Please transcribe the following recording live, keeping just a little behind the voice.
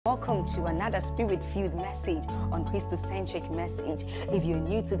Welcome to another spirit-filled message on Christocentric Message. If you're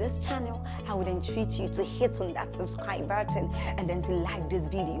new to this channel, I would entreat you to hit on that subscribe button and then to like this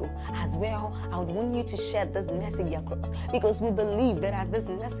video. As well, I would want you to share this message across, because we believe that as this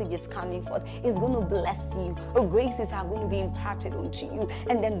message is coming forth, it's going to bless you. Graces are going to be imparted unto you,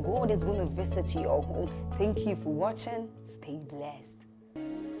 and then God is going to visit your home. Thank you for watching. Stay blessed.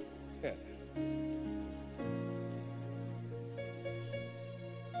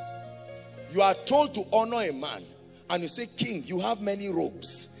 You are told to honor a man, and you say, King, you have many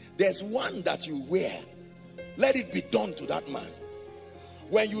robes. There's one that you wear. Let it be done to that man.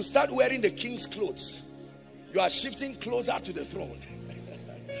 When you start wearing the king's clothes, you are shifting closer to the throne.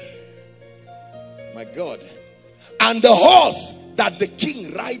 My God. And the horse that the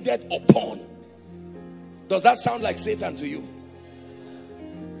king rideth upon. Does that sound like Satan to you?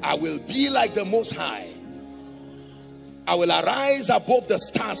 I will be like the Most High. I will arise above the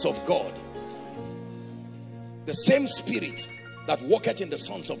stars of God. The same spirit that walketh in the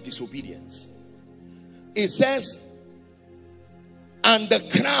sons of disobedience. It says, and the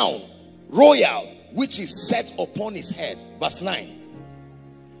crown royal which is set upon his head. Verse 9.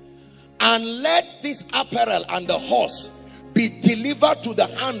 And let this apparel and the horse be delivered to the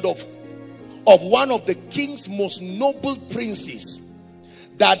hand of one of the king's most noble princes,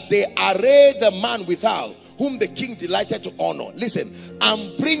 that they array the man withal, whom the king delighted to honor. Listen,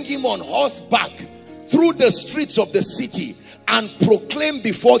 and bring him on horseback through the streets of the city, and proclaim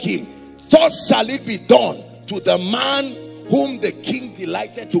before him, thus shall it be done to the man whom the king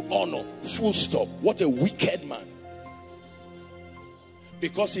delighted to honor. Full stop. What a wicked man.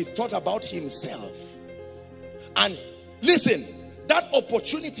 Because he thought about himself. And listen, that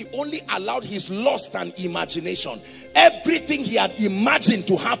opportunity only allowed his lust and imagination. Everything he had imagined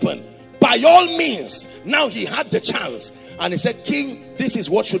to happen, by all means, now he had the chance. And he said, King, this is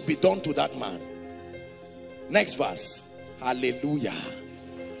what should be done to that man. Next verse. Hallelujah.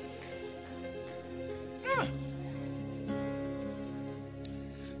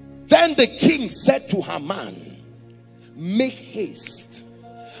 Then the king said to Haman, make haste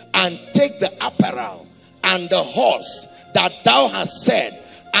and take the apparel and the horse that thou hast said,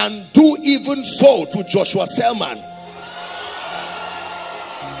 and do even so to Joshua Selman.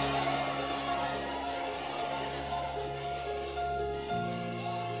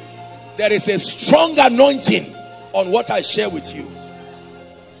 There is a strong anointing on what I share with you.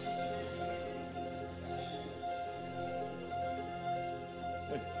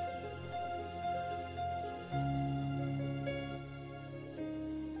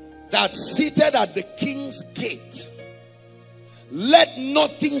 That seated at the king's gate, let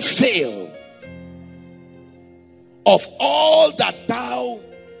nothing fail of all that thou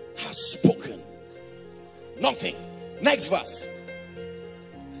hast spoken. Nothing. Next verse.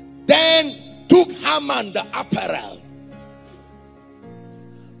 Then took Haman the apparel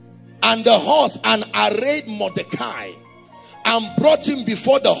and the horse, and arrayed Mordecai, and brought him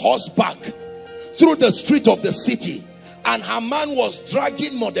before the horseback through the street of the city. And Haman was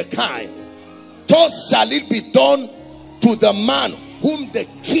dragging Mordecai. Thus shall it be done to the man whom the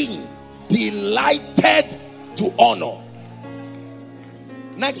king delighted to honor.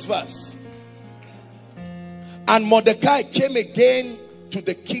 Next verse. And Mordecai came again to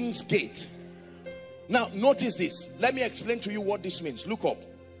the king's gate. Now notice this. Let me explain to you what this means. Look up.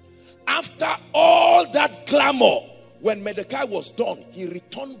 After all that clamor, when Mordecai was done, he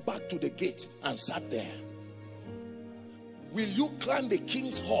returned back to the gate and sat there. Will you climb the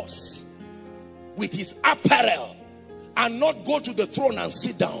king's horse with his apparel and not go to the throne and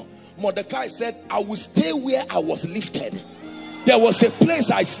sit down? Mordecai said, I will stay where I was lifted. There was a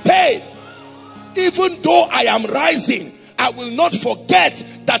place I stayed. Even though I am rising, I will not forget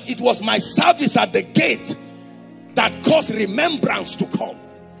that it was my service at the gate that caused remembrance to come.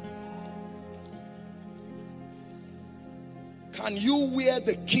 Can you wear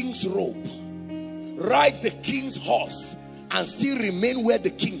the king's robe, ride the king's horse, and still remain where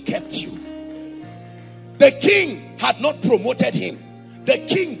the king kept you? The king had not promoted him. The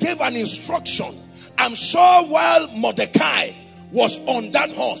king gave an instruction. I'm sure while Mordecai was on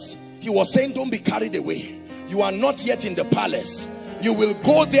that horse, he was saying, don't be carried away. You are not yet in the palace. You will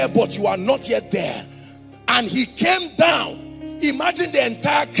go there, but you are not yet there. And he came down. Imagine the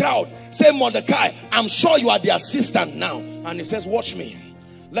entire crowd say, Mordecai, I'm sure you are the assistant now. And he says, watch me.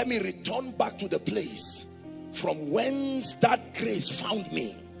 Let me return back to the place from whence that grace found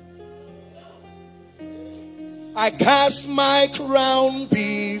me. I cast my crown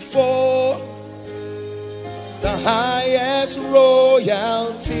before the highest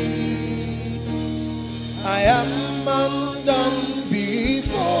royalty. I am undone before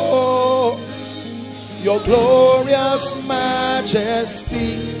before your glorious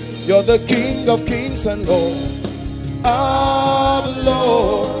majesty. You're the King of kings and Lord of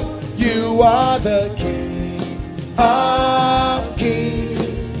lords. You are the King of kings.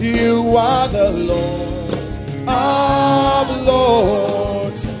 You are the Lord of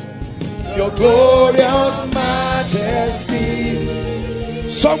lords. Your glorious majesty.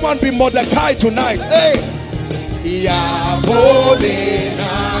 Someone be Mordecai tonight. Hey. Yabone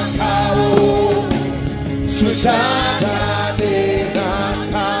nakao sujada de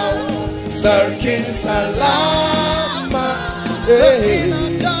nakao sarkin salama. Hey.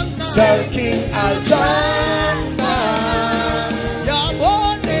 Sarkin aljana.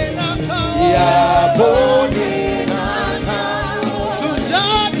 Yabone nakao. Yabone nakao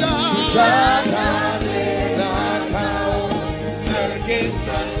sujada de nakao sarkin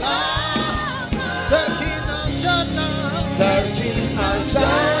salama. Sarkin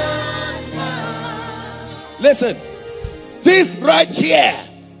aljana. Listen, this right here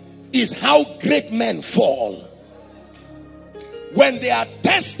is how great men fall. When they are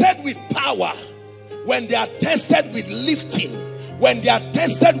tested with power, when they are tested with lifting, when they are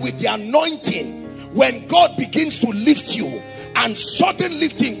tested with the anointing, when God begins to lift you and sudden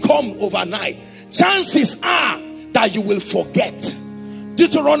lifting come overnight, chances are that you will forget.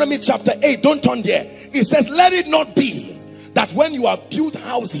 Deuteronomy chapter 8, don't turn there. It says, let it not be that when you have built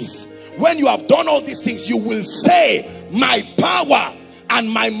houses, when you have done all these things, you will say, my power and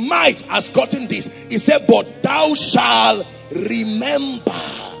my might has gotten this. He said, but thou shalt remember.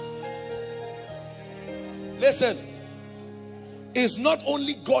 Listen, it's not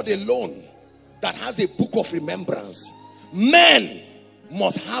only God alone that has a book of remembrance. Men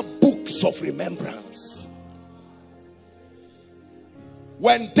must have books of remembrance.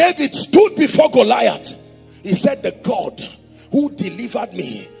 When David stood before Goliath, he said, the God who delivered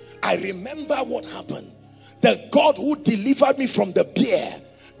me, I remember what happened. The God who delivered me from the bear,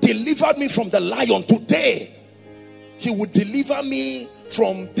 delivered me from the lion, today he would deliver me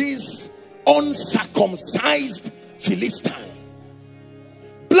from this uncircumcised Philistine.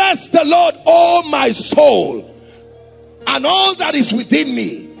 Bless the Lord, oh my soul, and all that is within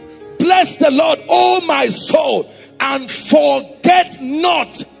me. Bless the Lord, oh my soul, and forget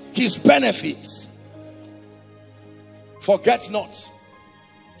not his benefits. Forget not.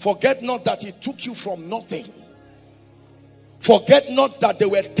 Forget not that he took you from nothing. Forget not that there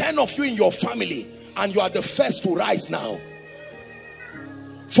were 10 of you in your family and you are the first to rise now.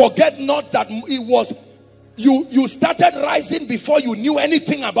 Forget not that it was you started rising before you knew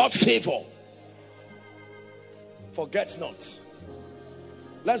anything about favor. Forget not.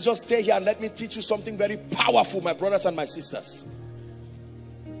 Let's just stay here and let me teach you something very powerful, my brothers and my sisters.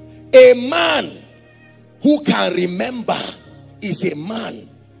 A man who can remember is a man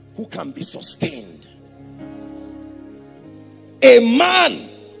who can be sustained. A man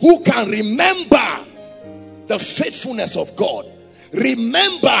who can remember the faithfulness of God.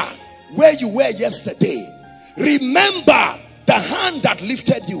 Remember where you were yesterday. Remember the hand that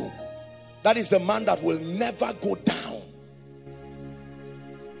lifted you. That is the man that will never go down.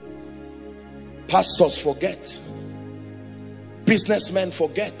 Pastors forget. Businessmen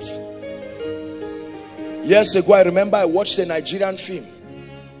forget. Years ago, I remember I watched a Nigerian film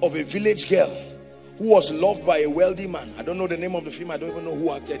of a village girl who was loved by a wealthy man. I don't know the name of the film. I don't even know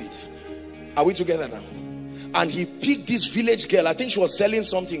who acted it. Are we together now? And he picked this village girl. I think she was selling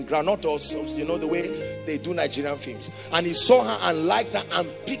something, granite or, you know, the way they do Nigerian films. And he saw her and liked her and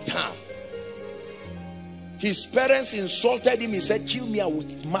picked her. His parents insulted him. He said, kill me, I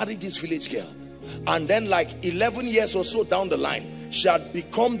would marry this village girl. And then like 11 years or so down the line, she had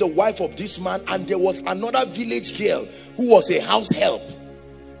become the wife of this man. And there was another village girl who was a house help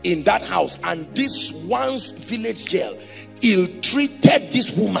in that house. And this once village girl ill-treated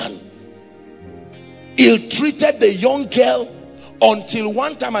this woman. Ill-treated the young girl until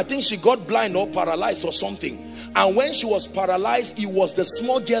one time I think she got blind or paralyzed or something. And when she was paralyzed, it was the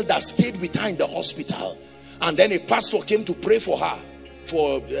small girl that stayed with her in the hospital. And then a pastor came to pray for her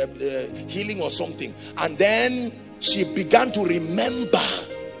for healing or something. And then she began to remember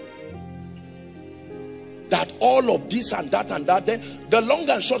that all of this and that and that. Then the long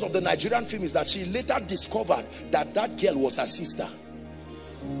and short of the Nigerian film is that she later discovered that that girl was her sister.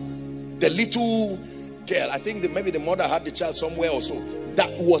 The little girl, I think maybe the mother had the child somewhere or so.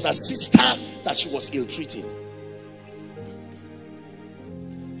 That was her sister that she was ill-treating.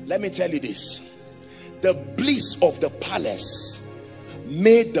 Let me tell you this. The bliss of the palace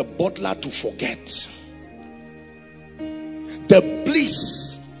made the butler to forget. The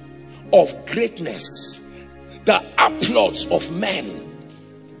bliss of greatness, the applause of men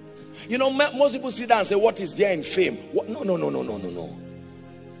You know, most people sit down and say, what is there in fame? What? No, no, no, no, no, no, no.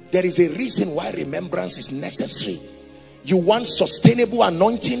 There is a reason why remembrance is necessary. You want sustainable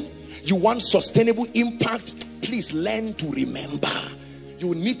anointing? You want sustainable impact? Please learn to remember.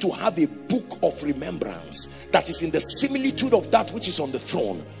 You need to have a book of remembrance that is in the similitude of that which is on the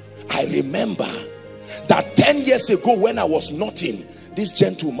throne. I remember that 10 years ago when I was nothing, this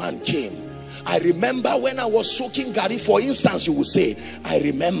gentleman came. I remember when I was soaking Gary, for instance, you will say, I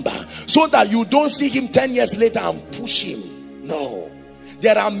remember. So that you don't see him 10 years later and push him. No.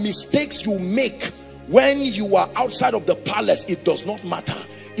 There are mistakes you make when you are outside of the palace. It does not matter.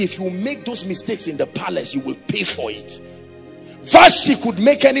 If you make those mistakes in the palace, you will pay for it. Vashti could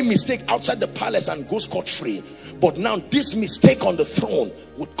make any mistake outside the palace and go scot-free. But now this mistake on the throne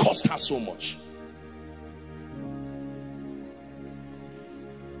would cost her so much.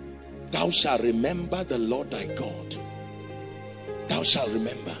 Thou shalt remember the Lord thy God. Thou shalt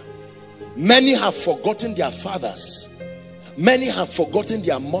remember. Many have forgotten their fathers. Many have forgotten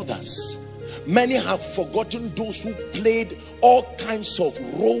their mothers. Many have forgotten those who played all kinds of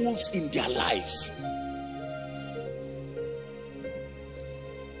roles in their lives.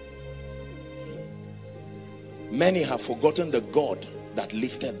 Many have forgotten the God that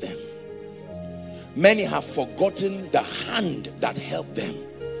lifted them. Many have forgotten the hand that helped them.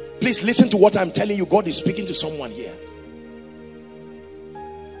 Please listen to what I'm telling you. God is speaking to someone here.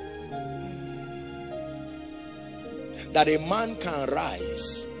 That a man can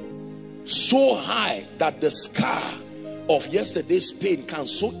rise so high that the scar of yesterday's pain can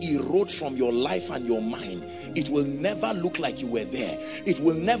so erode from your life and your mind. It will never look like you were there. It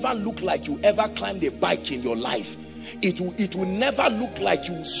will never look like you ever climbed a bike in your life. It will never look like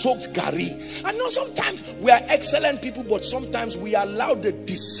you soaked Gary. I know sometimes we are excellent people, but sometimes we allow the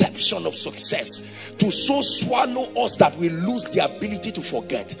deception of success to so swallow us that we lose the ability to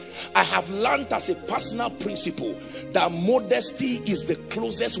forget. I have learned as a personal principle that modesty is the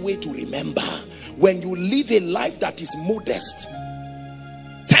closest way to remember. When you live a life that is modest,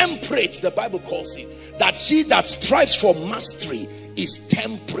 temperate, the Bible calls it, that he that strives for mastery is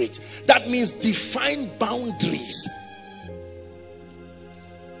temperate. That means define boundaries.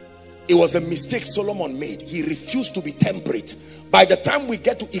 It was the mistake Solomon made. He refused to be temperate. By the time we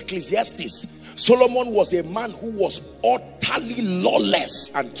get to Ecclesiastes, Solomon was a man who was utterly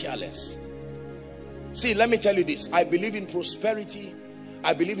lawless and careless. See, let me tell you this. I believe in prosperity.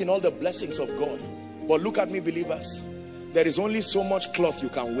 I believe in all the blessings of God. But look at me, believers. There is only so much cloth you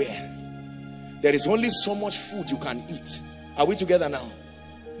can wear. There is only so much food you can eat. Are we together now?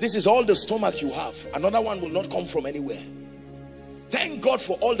 This is all the stomach you have. Another one will not come from anywhere. Thank God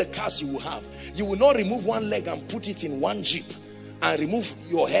for all the cars you will have. You will not remove one leg and put it in one Jeep and remove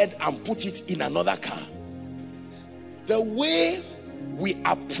your head and put it in another car. The way we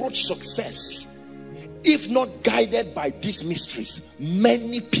approach success, if not guided by these mysteries,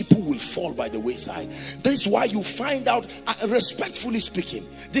 many people will fall by the wayside. This is why you find out, respectfully speaking,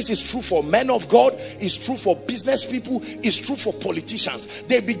 this is true for men of God, it's true for business people, it's true for politicians.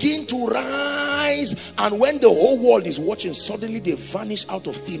 They begin to rise, and when the whole world is watching, suddenly they vanish out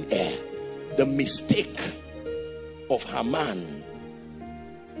of thin air. The mistake of Haman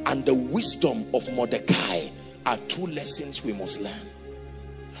and the wisdom of Mordecai are two lessons we must learn.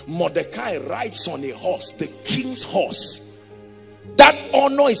 Mordecai rides on a horse, the king's horse. That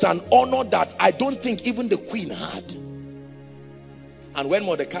honor is an honor that I don't think even the queen had. And when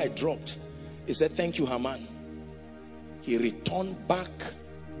Mordecai dropped, he said, thank you, Haman. He returned back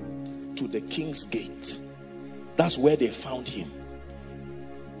to the king's gate. That's where they found him.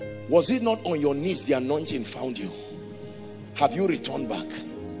 Was it not on your knees the anointing found you? Have you returned back?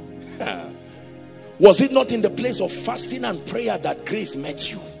 Was it not in the place of fasting and prayer that grace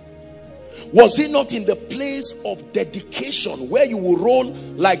met you? Was it not in the place of dedication where you will roll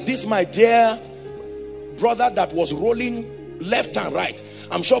like this, my dear brother that was rolling left and right?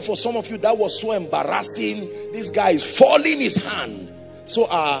 I'm sure for some of you that was so embarrassing. This guy is falling his hand. So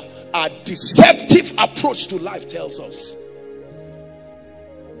our deceptive approach to life tells us,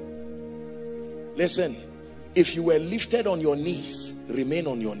 listen, if you were lifted on your knees, remain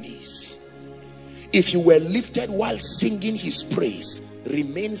on your knees. If you were lifted while singing his praise,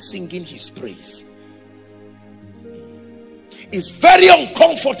 remain singing his praise. It's very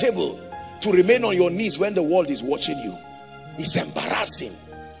uncomfortable to remain on your knees when the world is watching you. It's embarrassing.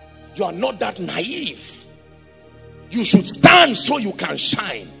 You are not that naive. You should stand so you can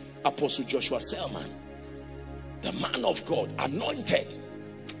shine. Apostle Joshua Selman, the man of God, anointed.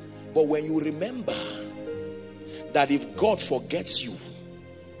 But when you remember that if God forgets you,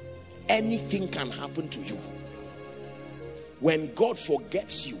 anything can happen to you. When God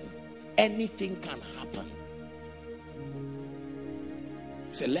forgets you, anything can happen.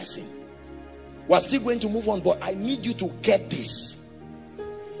 It's a lesson. We're still going to move on, but I need you to get this.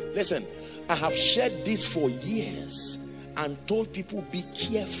 Listen, I have shared this for years and told people, be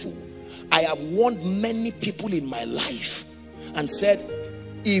careful. I have warned many people in my life and said,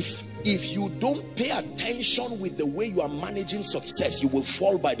 if you don't pay attention with the way you are managing success, you will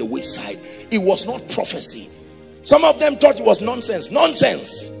fall by the wayside. It was not prophecy. Some of them thought it was nonsense.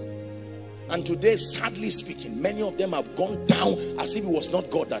 Nonsense. And today, sadly speaking, many of them have gone down as if it was not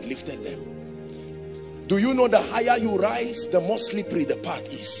God that lifted them. Do you know the higher you rise, the more slippery the path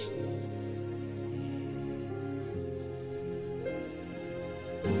is?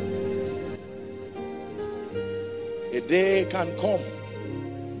 A day can come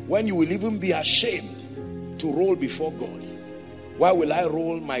when you will even be ashamed to roll before God. Why will I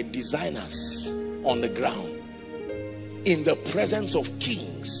roll my designers on the ground in the presence of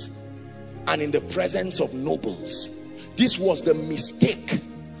kings and in the presence of nobles? This was the mistake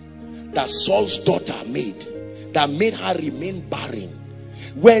that Saul's daughter made, that made her remain barren.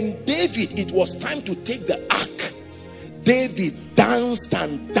 When David, it was time to take the ark, David danced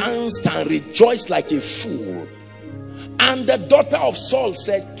and danced and rejoiced like a fool. And the daughter of Saul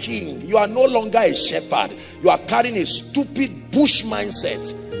said, King, you are no longer a shepherd. You are carrying a stupid bush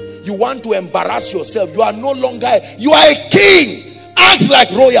mindset. You want to embarrass yourself. You are no longer, you are a king. Act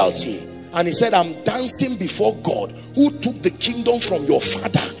like royalty. And he said, I'm dancing before God who took the kingdom from your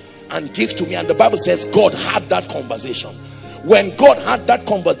father and gave to me. And the Bible says God had that conversation. When God had that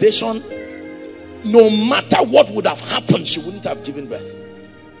conversation, no matter what would have happened, she wouldn't have given birth.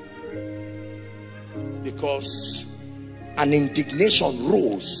 Because an indignation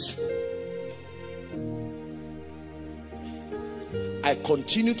rose. I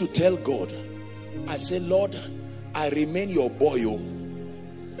continue to tell God, I say, Lord, I remain your boy.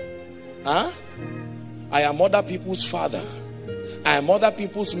 Huh? I am other people's father. I am other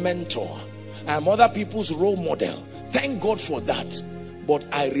people's mentor. I am other people's role model. Thank God for that. But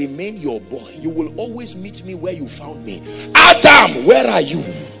I remain your boy. You will always meet me where you found me. Adam, where are you?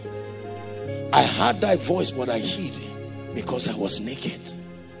 I heard thy voice, but I hid because I was naked.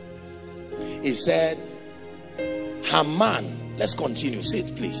 He said, Haman, let's continue.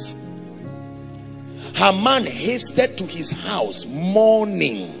 Sit, please. Haman hasted to his house,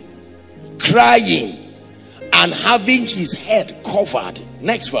 mourning, crying, and having his head covered.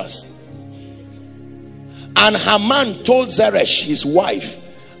 Next verse. And Haman told Zeresh, his wife,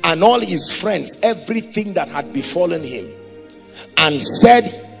 and all his friends, everything that had befallen him, and said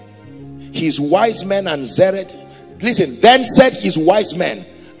his wise men and Zeresh, listen, then said his wise men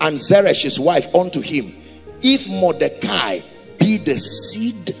and Zeresh his wife unto him, if Mordecai be the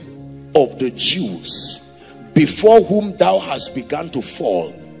seed of the Jews, before whom thou hast begun to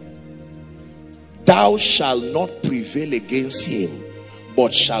fall, thou shalt not prevail against him,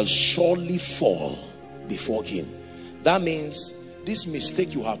 but shall surely fall before him. That means this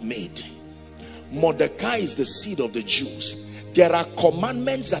mistake you have made. Mordecai is the seed of the Jews. There are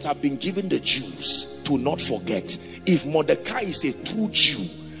commandments that have been given the Jews to not forget. If Mordecai is a true Jew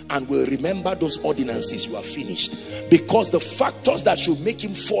and will remember those ordinances, you are finished. Because the factors that should make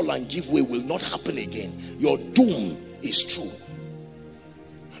him fall and give way will not happen again. Your doom is true.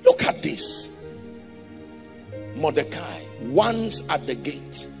 Look at this. Mordecai, once at the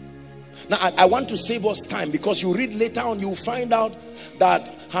gate. Now I want to save us time, because you read later on, you find out that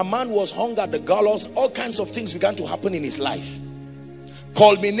Haman was hung at the gallows. All kinds of things began to happen in his life,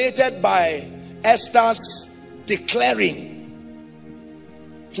 culminated by Esther's declaring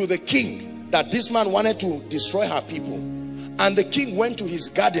to the king that this man wanted to destroy her people. And the king went to his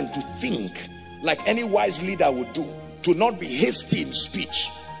garden to think, like any wise leader would do, to not be hasty in speech.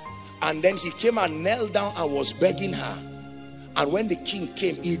 And then he came and knelt down and was begging her. And when the king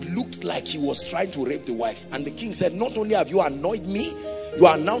came, it looked like he was trying to rape the wife. And the king said, not only have you annoyed me, you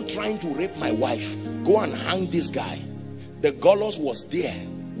are now trying to rape my wife. Go and hang this guy. The gallows was there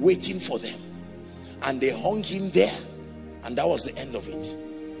waiting for them, and they hung him there, and that was the end of it.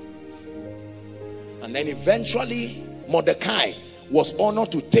 And then eventually Mordecai was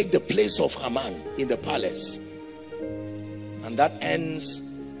honored to take the place of Haman in the palace. And that ends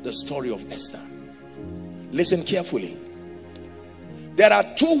the story of Esther. Listen carefully. There are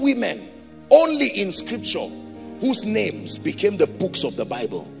two women only in scripture whose names became the books of the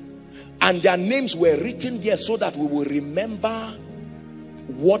Bible, and their names were written there so that we will remember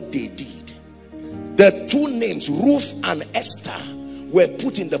what they did. The two names, Ruth and Esther, were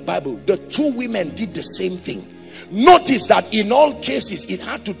put in the Bible. The two women did the same thing. Notice that in all cases it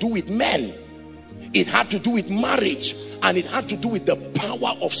had to do with men. It had to do with marriage, and it had to do with the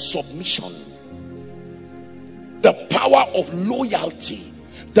power of submission, the power of loyalty,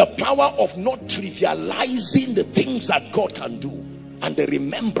 the power of not trivializing the things that God can do, and the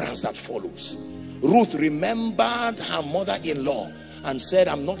remembrance that follows. Ruth remembered her mother-in-law and said,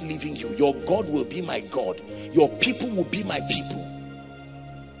 I'm not leaving you. Your God will be my God. Your people will be my people.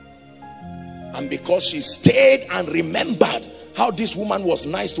 And because she stayed and remembered how this woman was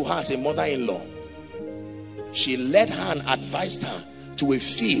nice to her as a mother-in-law, she led her and advised her to a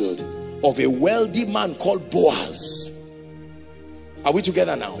field of a wealthy man called Boaz. Are we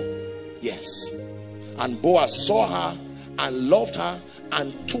together now? Yes. And Boaz saw her and loved her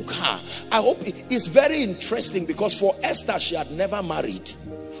and took her. I hope it's very interesting, because for Esther, she had never married,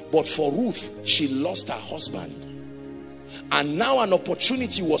 but for Ruth, she lost her husband, and now an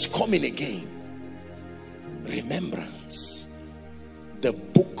opportunity was coming again. Remembrance, the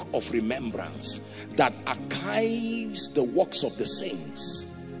book of remembrance that archives the works of the saints,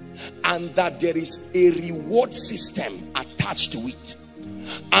 and that there is a reward system attached to it,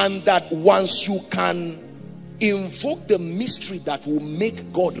 and that once you can invoke the mystery that will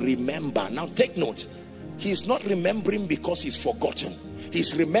make God remember. Now take note, he's not remembering because he's forgotten.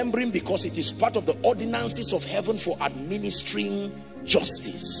 He's remembering because it is part of the ordinances of heaven for administering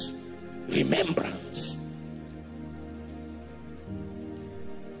justice. Remembrance.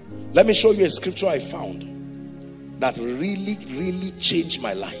 Let me show you a scripture I found that really changed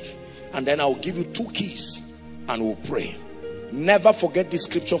my life, and then I'll give you 2 keys and we'll pray. Never forget this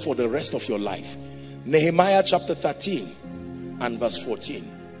scripture for the rest of your life. Nehemiah chapter 13 and verse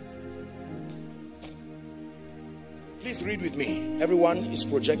 14. Please read with me. Everyone is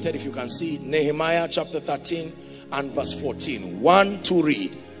projected if you can see. Nehemiah chapter 13 and verse 14. 1, 2,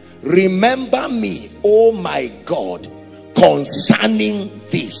 read. Remember me, O my God, concerning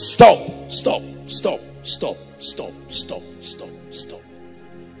this. Stop.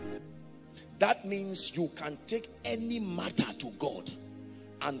 That means you can take any matter to God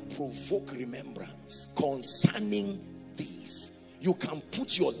and provoke remembrance concerning these. You can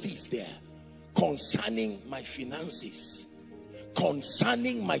put your this there. Concerning my finances,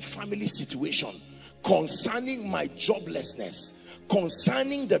 concerning my family situation, concerning my joblessness,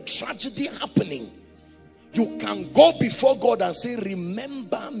 concerning the tragedy happening. You can go before God and say,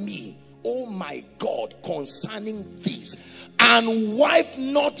 remember me, oh my God, concerning this, and wipe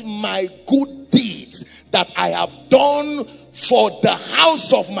not my good deeds that I have done for the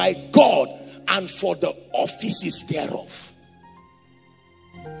house of my God and for the offices thereof.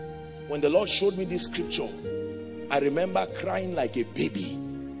 When the Lord showed me this scripture, I remember crying like a baby.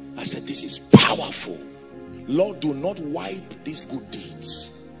 I said, this is powerful. Lord, do not wipe these good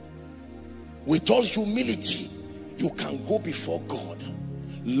deeds. With all humility, you can go before God.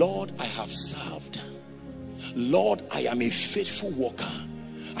 Lord, I have served. Lord, I am a faithful worker.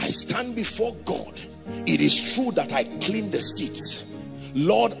 I stand before God. It is true that I clean the seats.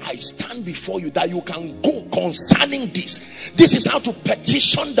 Lord, I stand before you, that you can go concerning this. This is how to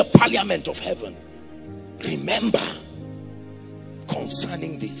petition the parliament of heaven. Remember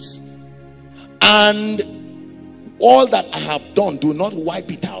concerning this. And all that I have done, do not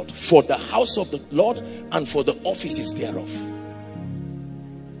wipe it out, for the house of the Lord and for the offices thereof.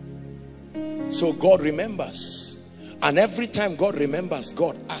 So God remembers. And every time God remembers,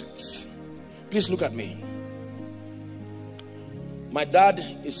 God acts. Please look at me. My dad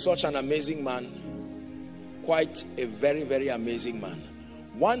is such an amazing man. Quite a very amazing man.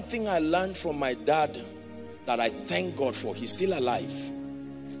 One thing I learned from my dad that I thank God for, he's still alive,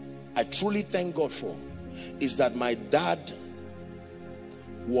 I truly thank God for, is that my dad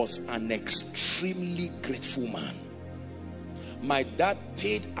was an extremely grateful man. My dad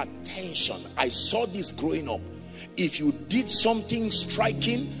paid attention. I saw this growing up. If you did something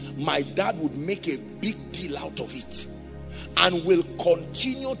striking, my dad would make a big deal out of it, and will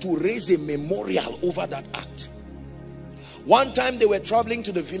continue to raise a memorial over that act. One time they were traveling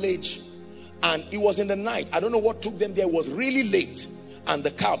to the village, and it was in the night. I don't know what took them there. It was really late, and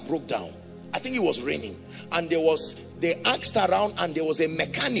the car broke down. I think it was raining, and they asked around, and there was a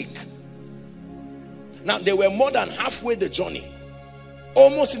mechanic. Now they were more than halfway the journey,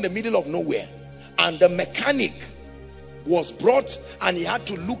 almost in the middle of nowhere, and the mechanic was brought, and he had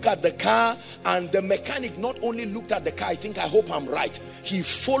to look at the car. And the mechanic not only looked at the car, I hope I'm right, he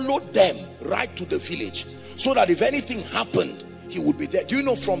followed them right to the village, so that if anything happened, he would be there. Do you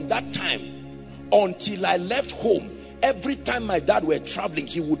know, from that time until I left home, every time my dad were traveling,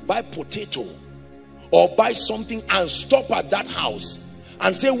 he would buy potato or buy something and stop at that house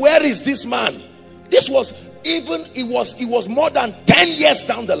and say, where is this man? This was even it was more than 10 years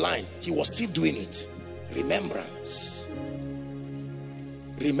down the line, he was still doing it. Remembrance.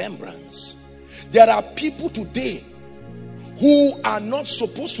 Remembrance. There are people today who are not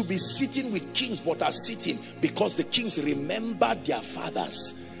supposed to be sitting with kings, but are sitting because the kings remember their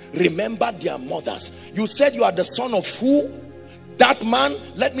fathers, remember their mothers. You said you are the son of who? That man.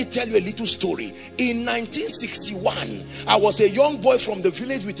 Let me tell you a little story. In 1961, I was a young boy from the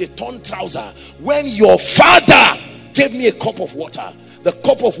village with a torn trouser when your father gave me a cup of water. The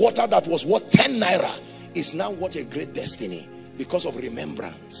cup of water that was worth 10 naira is now what a great destiny, because of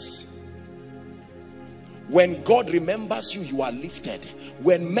remembrance. When God remembers you, you are lifted.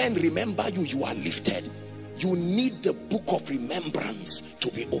 When men remember you, you are lifted. You need the book of remembrance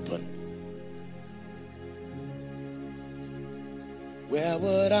to be open. Where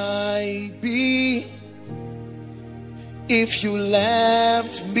would I be if you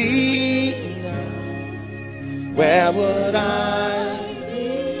left me now? Where would I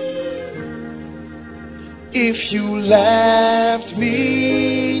be if you left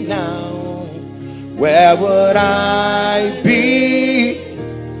me now? Where would I be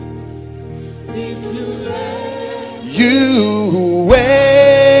if you left me? You waited.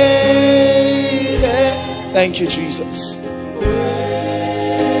 Thank you, Jesus.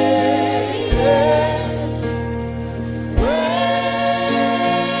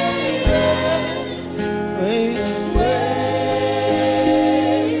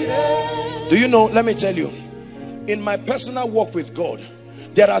 Do you know, let me tell you, in my personal walk with God,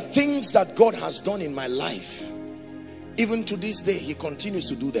 there are things that God has done in my life. Even to this day, he continues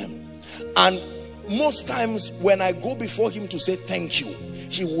to do them. And most times when I go before him to say thank you,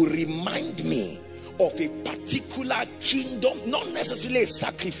 he will remind me of a particular kingdom, not necessarily a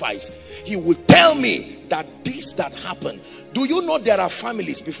sacrifice. He will tell me that this that happened. Do you know there are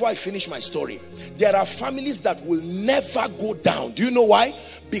families, before I finish my story, there are families that will never go down. Do you know why?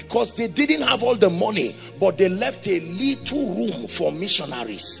 Because they didn't have all the money, but they left a little room for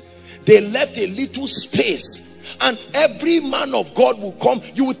missionaries. They left a little space. And every man of God will come.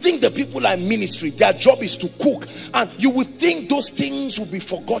 You would think the people are in ministry, their job is to cook, and you would think those things will be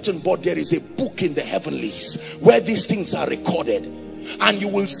forgotten, but there is a book in the heavenlies where these things are recorded. And you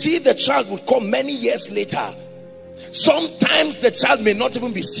will see the child will come many years later. Sometimes the child may not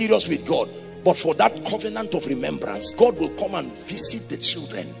even be serious with God, but for that covenant of remembrance, God will come and visit the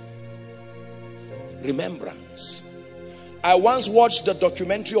children. Remembrance. I once watched the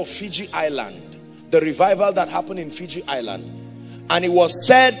documentary of Fiji Island, the revival that happened in Fiji Island, and it was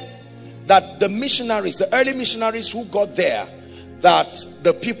said that the missionaries, the early missionaries who got there, that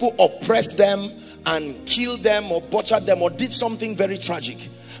the people oppressed them and killed them or butchered them or did something very tragic,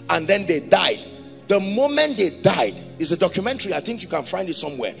 and then they died. The moment they died, is a documentary, I think you can find it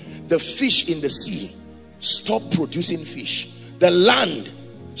somewhere, the fish in the sea stopped producing fish. The land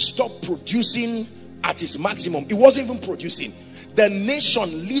stopped producing at its maximum. It wasn't even producing. The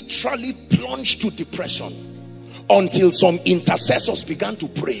nation literally plunged to depression until some intercessors began to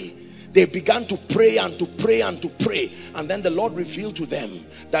pray. They began to pray and to pray and to pray, and then the Lord revealed to them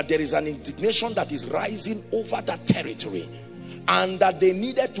that there is an indignation that is rising over that territory, and that they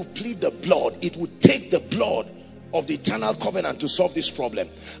needed to plead the blood. It would take the blood of the eternal covenant to solve this problem.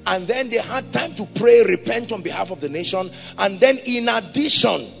 And then they had time to pray, repent on behalf of the nation. And then in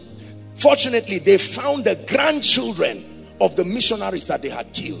addition, fortunately, they found the grandchildren of the missionaries that they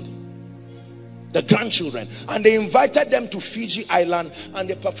had killed. The grandchildren. And they invited them to Fiji Island, and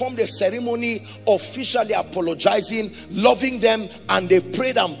they performed a ceremony officially apologizing, loving them, and they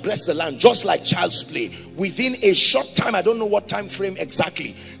prayed and blessed the land just like child's play. Within a short time, I don't know what time frame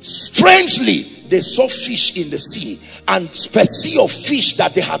exactly, strangely they saw fish in the sea, and species of fish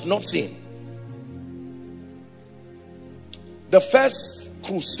that they had not seen. The first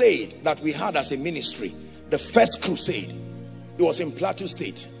crusade that we had as a ministry, the first crusade, it was in Plateau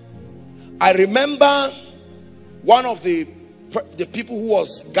State. I remember one of the people who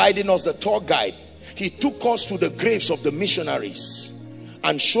was guiding us, the tour guide, he took us to the graves of the missionaries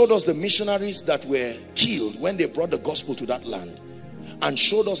and showed us the missionaries that were killed when they brought the gospel to that land, and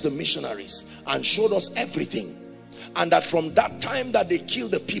showed us the missionaries and showed us everything. And that from that time that they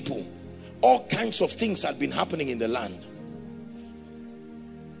killed the people, all kinds of things had been happening in the land.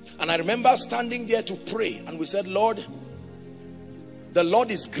 And I remember standing there to pray, and we said, Lord, the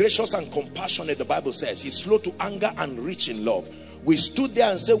Lord is gracious and compassionate, the Bible says. He's slow to anger and rich in love. We stood there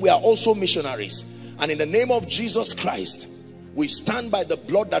and said, we are also missionaries. And in the name of Jesus Christ, we stand by the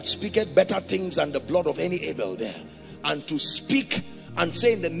blood that speaketh better things than the blood of any Abel there. And to speak and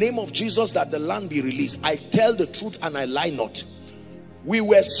say in the name of Jesus that the land be released. I tell the truth and I lie not. We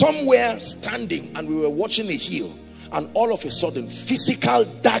were somewhere standing and we were watching a hill, and all of a sudden, physical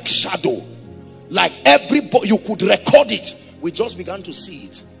dark shadow, like everybody, you could record it. We just began to see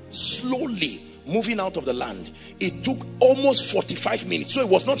it slowly moving out of the land. It took almost 45 minutes. So it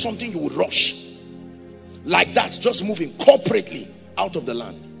was not something you would rush. Like that, just moving corporately out of the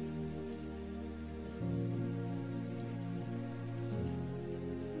land.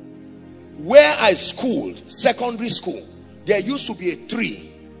 Where I schooled, secondary school, there used to be a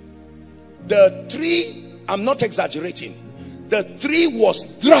tree. The tree, I'm not exaggerating, the tree was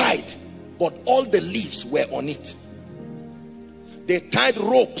dried, but all the leaves were on it. They tied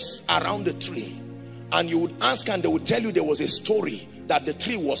ropes around the tree, and you would ask and they would tell you there was a story that the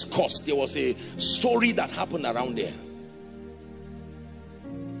tree was cursed. There was a story that happened around there.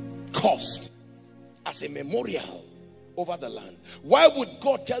 Cursed as a memorial over the land. Why would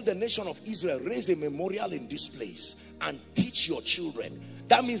God tell the nation of Israel, raise a memorial in this place and teach your children?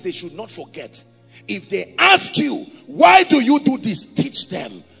 That means they should not forget. If they ask you, why do you do this? Teach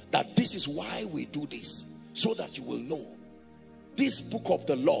them that this is why we do this, so that you will know. This book of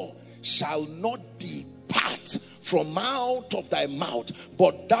the law shall not depart from out of thy mouth,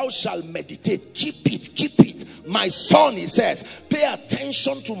 but thou shalt meditate. Keep it, keep it. My son, he says, pay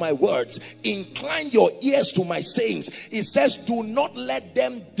attention to my words. Incline your ears to my sayings. He says, do not let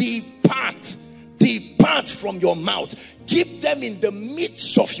them depart. Depart from your mouth. Keep them in the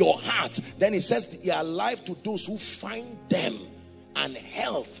midst of your heart. Then he says, they are life to those who find them, and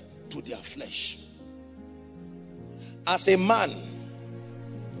health to their flesh. As a man,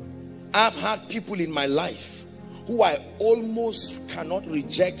 I've had people in my life who I almost cannot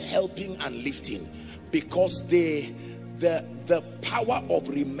reject helping and lifting, because the power of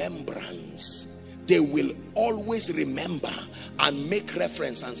remembrance, they will always remember and make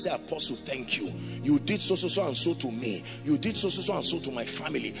reference and say, Apostle, thank you. You did so, so, so and so to me. You did so, so, so and so to my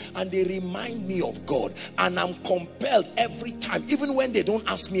family. And they remind me of God. And I'm compelled every time, even when they don't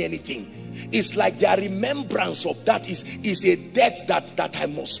ask me anything. It's like their remembrance of that is a debt that I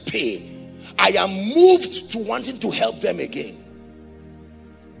must pay. I am moved to wanting to help them again.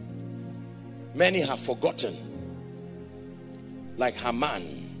 Many have forgotten. Like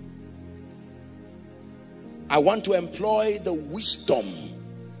Haman. I want to employ the wisdom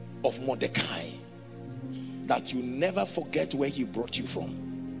of Mordecai, that you never forget where he brought you from.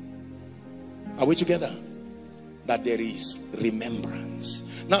 Are we together? That there is remembrance.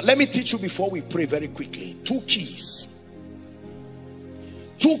 Now let me teach you before we pray very quickly. Two keys.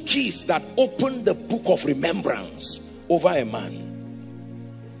 Two keys that open the book of remembrance over a man.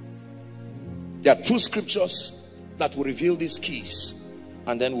 There are two scriptures that will reveal these keys,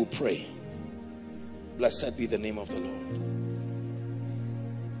 and then we'll pray. Blessed be the name of the Lord.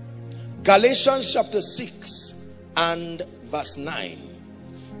 Galatians chapter 6 and verse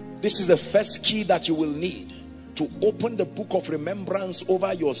 9. This is the first key that you will need to open the book of remembrance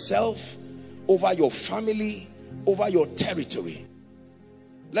over yourself, over your family, over your territory.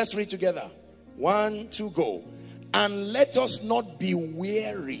 Let's read together. 1, 2, go. And let us not be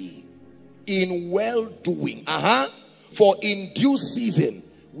weary in well-doing. For in due season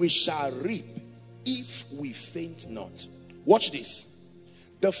we shall reap, if we faint not. Watch this.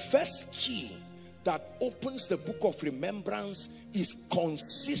 The first key that opens the book of remembrance is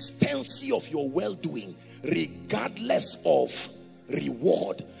consistency of your well-doing, regardless of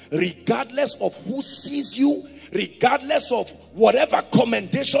reward, regardless of who sees you, regardless of whatever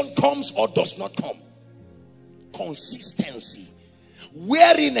commendation comes or does not come. Consistency.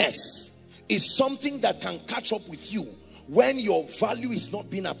 Weariness is something that can catch up with you when your value is not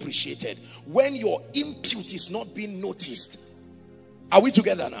being appreciated, when your input is not being noticed. Are we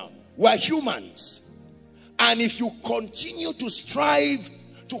together now? We're humans, and if you continue to strive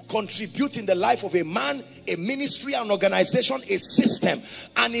to contribute in the life of a man, a ministry, an organization, a system,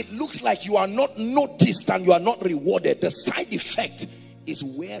 and it looks like you are not noticed and you are not rewarded, the side effect is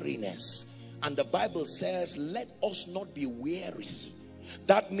weariness. And the Bible says, let us not be weary.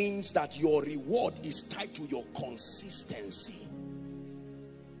 That means that your reward is tied to your consistency.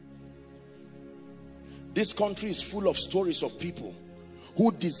 This country is full of stories of people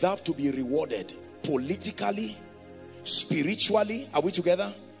who deserve to be rewarded politically, spiritually, are we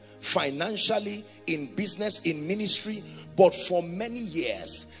together? Financially, in business, in ministry, but for many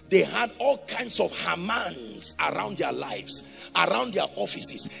years they had all kinds of Hamans around their lives, around their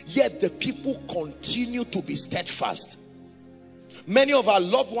offices, yet the people continue to be steadfast. Many of our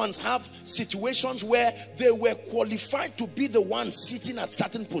loved ones have situations where they were qualified to be the ones sitting at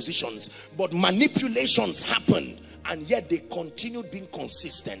certain positions, but manipulations happened, and yet they continued being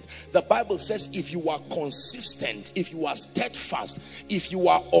consistent. The Bible says if you are consistent, if you are steadfast, if you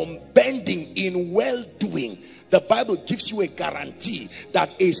are unbending in well-doing, the Bible gives you a guarantee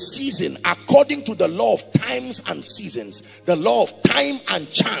that a season, according to the law of times and seasons, the law of time and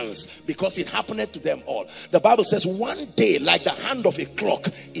chance, because it happened to them all. The Bible says one day, like the hand of a clock,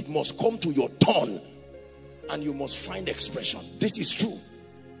 it must come to your turn and you must find expression. This is true.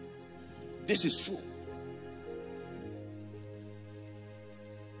 This is true.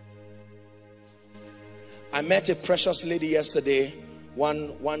 I met a precious lady yesterday,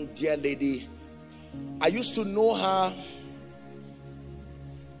 one dear lady. I used to know her.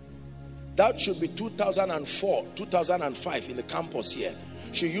 That should be 2004, 2005 in the campus here.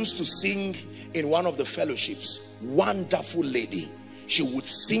 She used to sing in one of the fellowships. Wonderful lady. She would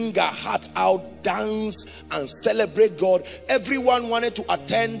sing her heart out, dance and celebrate God. Everyone wanted to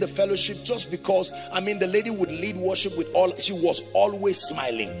attend the fellowship just because, I mean, the lady would lead worship with all. She was always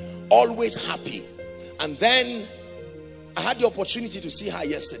smiling, always happy. And then I had the opportunity to see her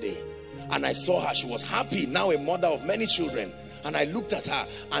yesterday, and I saw her. She was happy, now a mother of many children. And I looked at her,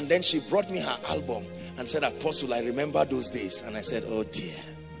 and then she brought me her album and said, Apostle, I remember those days. And I said, oh dear.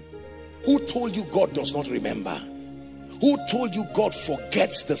 Who told you God does not remember? Who told you God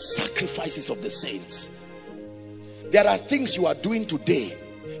forgets the sacrifices of the saints? There are things you are doing today,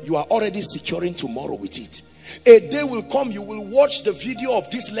 you are already securing tomorrow with it. A day will come, you will watch the video of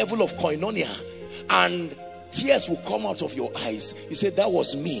this level of koinonia, and tears will come out of your eyes. You say, that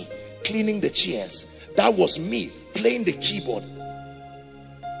was me cleaning the chairs. That was me playing the keyboard.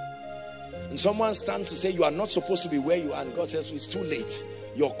 And someone stands to say, you are not supposed to be where you are. And God says, it's too late.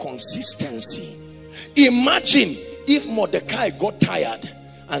 Your consistency. Imagine if Mordecai got tired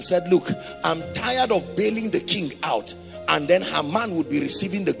and said, look, I'm tired of bailing the king out, and then Haman would be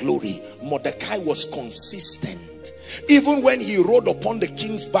receiving the glory. Mordecai was consistent. Even when he rode upon the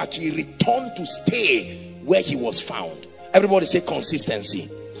king's back, he returned to stay where he was found. Everybody say consistency.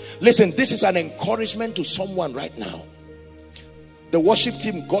 Listen, this is an encouragement to someone right now. The worship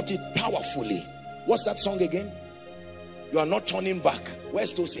team got it powerfully. What's that song again? You are not turning back.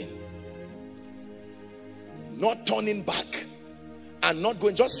 Where's Tosin? Not turning back and not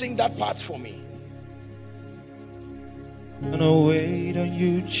going. Just sing that part for me. I'm gonna wait on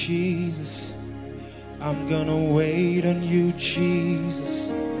you, Jesus. I'm gonna wait on you, Jesus.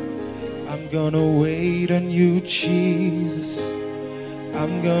 I'm gonna wait on you, Jesus.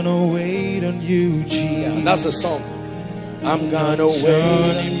 I'm gonna wait on you, Jesus. Yeah, that's the song. I'm gonna wait.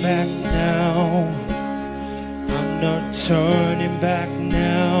 Turning back now. I'm not turning back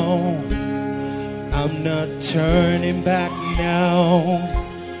now. I'm not turning back now.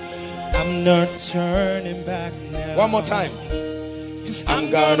 I'm not turning back now. One more time. I'm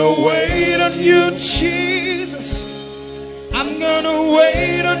gonna wait on you, Jesus. I'm gonna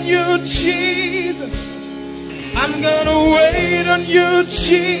wait on you, Jesus. I'm gonna wait on you,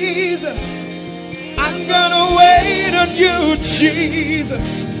 Jesus. I'm gonna wait on you,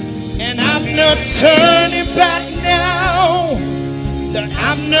 Jesus. And I'm not turning back now.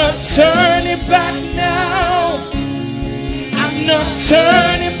 I'm not turning back now. I'm not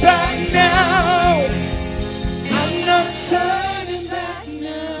turning back now. I'm not turning back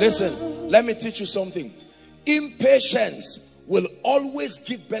now. Listen, let me teach you something. Impatience will always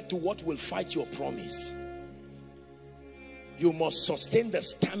give birth to what will fight your promise. You must sustain the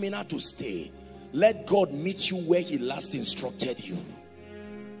stamina to stay. Let God meet you where he last instructed you.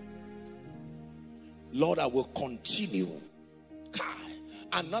 Lord, I will continue.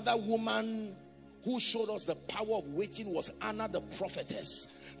 Another woman who showed us the power of waiting was Anna the prophetess.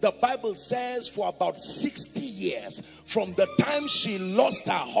 The Bible says for about 60 years, from the time she lost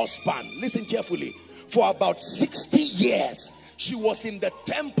her husband, listen carefully, for about 60 years, she was in the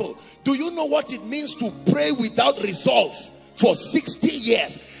temple. Do you know what it means to pray without results for 60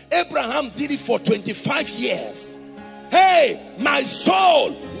 years? Abraham did it for 25 years. Hey, my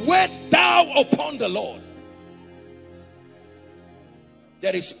soul, wait thou upon the Lord.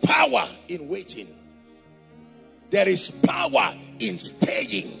 There is power in waiting. There is power in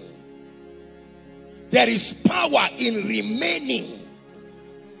staying. There is power in remaining.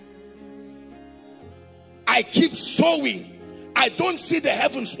 I keep sowing. I don't see the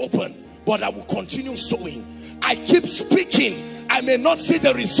heavens open, but I will continue sowing. I keep speaking. I may not see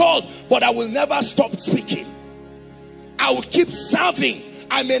the result, but I will never stop speaking. I will keep serving.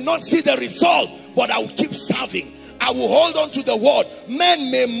 I may not see the result, but I will keep serving. I will hold on to the word.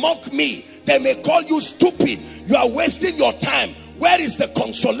 Men may mock me. They may call you stupid. You are wasting your time. Where is the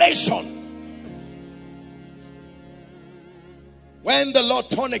consolation? When the Lord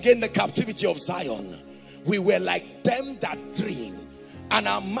turned again the captivity of Zion, we were like them that dream, and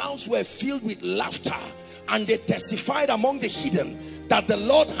our mouths were filled with laughter, and they testified among the heathen that the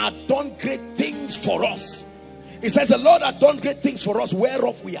Lord had done great things for us. It says the Lord had done great things for us,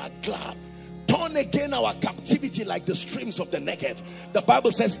 whereof we are glad. Turn again our captivity like the streams of the Negev. The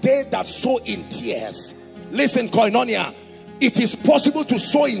Bible says they that sow in tears. Listen, Koinonia, it is possible to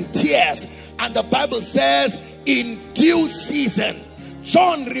sow in tears, and the Bible says in due season.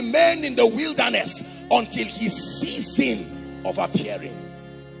 John remained in the wilderness until his season of appearing.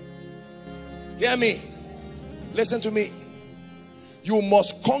 Hear me, listen to me. You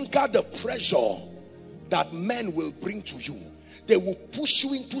must conquer the pressure that men will bring to you. They will push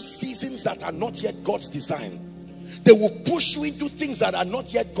you into seasons that are not yet God's design. They will push you into things that are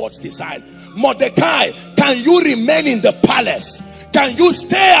not yet God's design. Mordecai, can you remain in the palace? Can you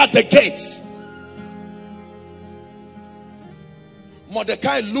stay at the gates?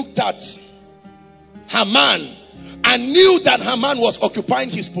 Mordecai looked at Haman and knew that Haman was occupying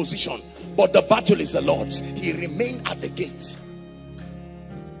his position, but the battle is the Lord's. He remained at the gate.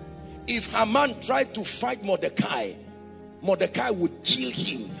 If Haman tried to fight Mordecai, Mordecai would kill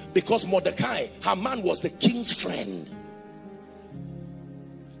him, because Haman was the king's friend.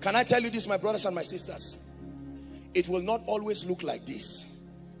 Can I tell you this, my brothers and my sisters? It will not always look like this.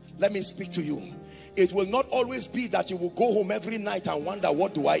 Let me speak to you. It will not always be that you will go home every night and wonder,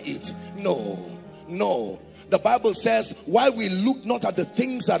 what do I eat? No, no. The Bible says, while we look not at the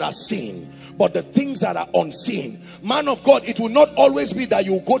things that are seen, but the things that are unseen. Man of God, it will not always be that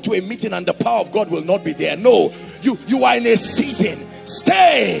you go to a meeting and the power of God will not be there. No, you are in a season.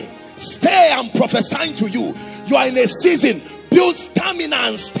 Stay, I'm prophesying to you. You are in a season. Build stamina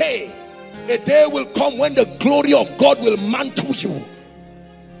and stay. A day will come when the glory of God will mantle you.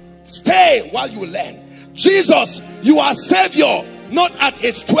 Stay while you learn. Jesus, you are Savior not at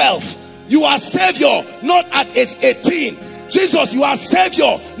age 12. You are Savior not at age 18. Jesus, you are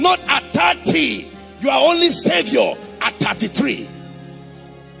Savior not at 30. You are only Savior at 33.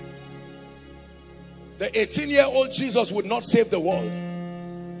 The 18-year-old Jesus would not save the world.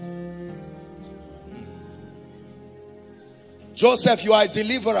 Joseph, you are a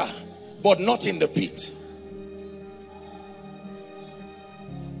deliverer, but not in the pit.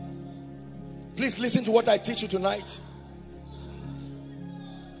 Please listen to what I teach you tonight.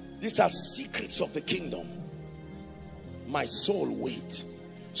 These are secrets of the kingdom. My soul, wait.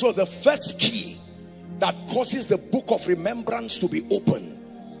 So the first key that causes the book of remembrance to be open,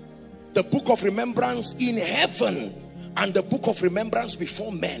 the book of remembrance in heaven and the book of remembrance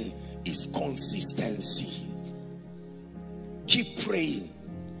before men, is consistency. Keep praying.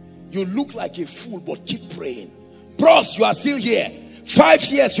 You look like a fool, but keep praying. Bros, you are still here. 5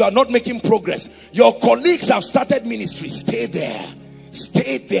 years you are not making progress. Your colleagues have started ministry. Stay there.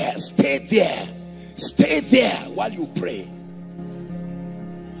 Stay there. Stay there. Stay there while you pray.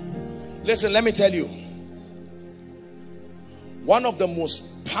 Listen, let me tell you. One of the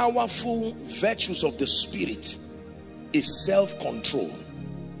most powerful virtues of the Spirit is self-control.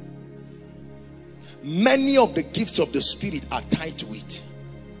 Many of the gifts of the Spirit are tied to it.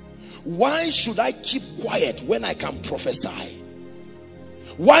 Why should I keep quiet when I can prophesy?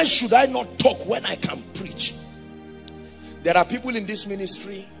 Why should I not talk when I can preach? There are people in this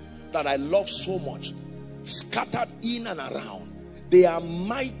ministry that I love so much, scattered in and around. They are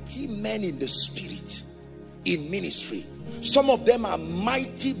mighty men in the Spirit, in ministry. Some of them are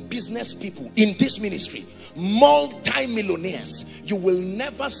mighty business people in this ministry, multi-millionaires. You will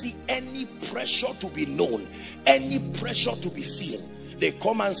never see any pressure to be known, any pressure to be seen. They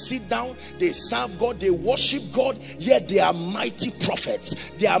come and sit down, they serve God, they worship God, yet they are mighty prophets,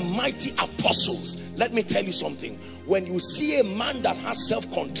 they are mighty apostles. Let me tell you something. When you see a man that has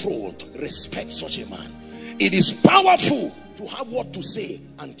self-control, respect such a man. It is powerful to have what to say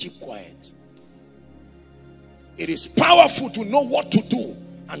and keep quiet. It is powerful to know what to do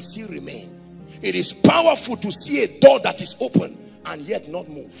and still remain. It is powerful to see a door that is open and yet not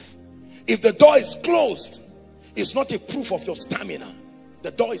move. If the door is closed, it's not a proof of your stamina. The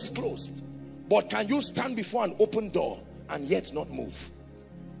door is closed. But can you stand before an open door and yet not move?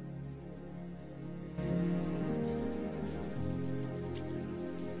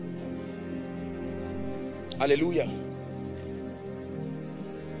 Hallelujah.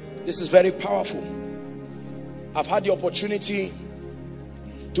 This is very powerful. I've had the opportunity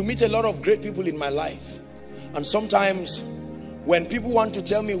to meet a lot of great people in my life. And sometimes when people want to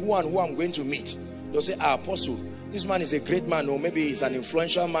tell me who and who I'm going to meet, they'll say, Apostle, This man is a great man, or maybe he's an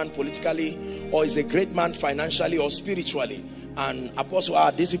influential man politically, or he's a great man financially or spiritually. And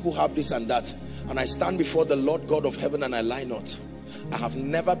apostle, these people have this and that. And I stand before the Lord God of heaven and I lie not. I have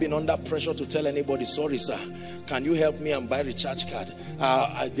never been under pressure to tell anybody, sorry sir, can you help me and buy a recharge card?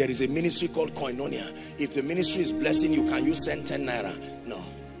 There is a ministry called Koinonia. If the ministry is blessing you, can you send 10 naira? No.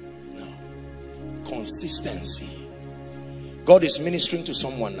 Consistency. God is ministering to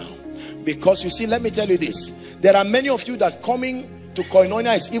someone now. Because you see, let me tell you this. There are many of you that coming to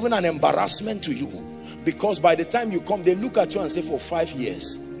Koinonia is even an embarrassment to you. Because by the time you come, they look at you and say, for 5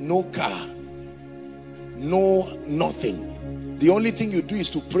 years, no car, no nothing. The only thing you do is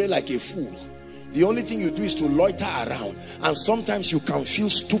to pray like a fool. The only thing you do is to loiter around. And sometimes you can feel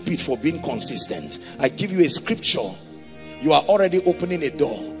stupid for being consistent. I give you a scripture. You are already opening a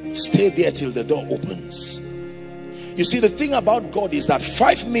door. Stay there till the door opens. You see, the thing about God is that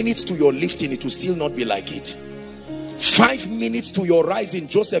 5 minutes to your lifting, it will still not be like it. 5 minutes to your rising,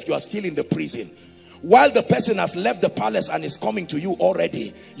 Joseph, you are still in the prison. While the person has left the palace and is coming to you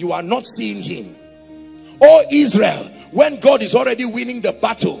already, you are not seeing him. Oh Israel, when God is already winning the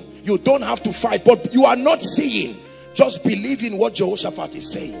battle, you don't have to fight, but you are not seeing. Just believe in what Jehoshaphat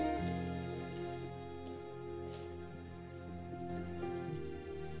is saying.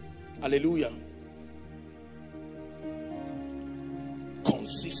 Hallelujah.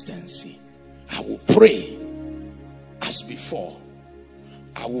 Consistency. I will pray as before.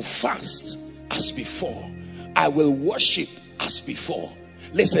 I will fast as before. I will worship as before.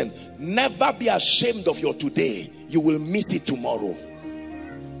 Listen, never be ashamed of your today. You will miss it tomorrow.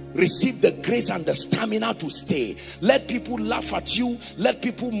 Receive the grace and the stamina to stay. Let people laugh at you. Let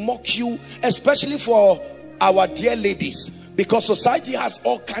people mock you, especially for our dear ladies, because society has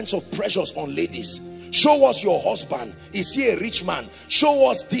all kinds of pressures on ladies. Show us your husband. Is he a rich man? Show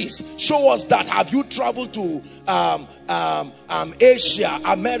us this. Show us that. Have you traveled to Asia,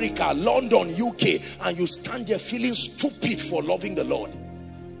 America, London, UK, and you stand there feeling stupid for loving the Lord?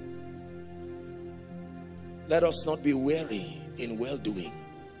 Let us not be weary in well-doing.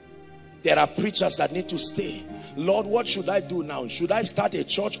 There are preachers that need to stay. Lord, what should I do now? Should I start a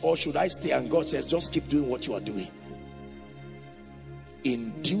church or should I stay? And God says, just keep doing what you are doing.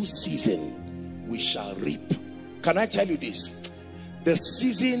 In due season, we shall reap. Can I tell you this? The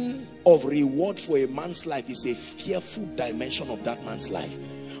season of reward for a man's life is a fearful dimension of that man's life.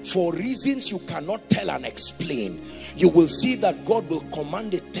 For reasons you cannot tell and explain, you will see that God will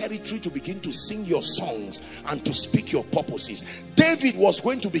command a territory to begin to sing your songs and to speak your purposes. David was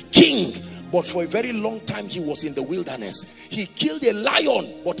going to be king, but for a very long time he was in the wilderness. He killed a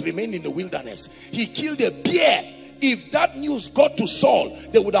lion but remained in the wilderness. He killed a bear. If that news got to Saul,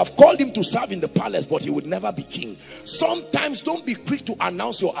 they would have called him to serve in the palace, but he would never be king. Sometimes don't be quick to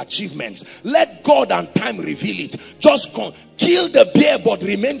announce your achievements. Let God and time reveal it. Just kill the bear but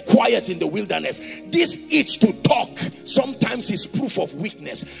remain quiet in the wilderness. This itch to talk sometimes is proof of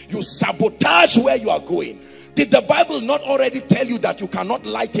weakness. You sabotage where you are going. Did the Bible not already tell you that you cannot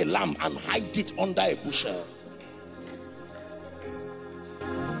light a lamp and hide it under a bushel?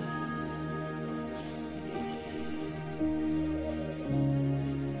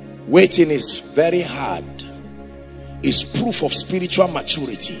 Waiting is very hard. It's proof of spiritual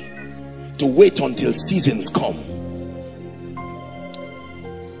maturity to wait until seasons come.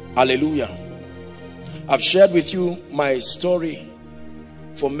 Hallelujah. I've shared with you my story.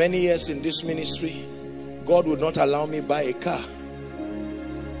 For many years in this ministry, God would not allow me buy a car.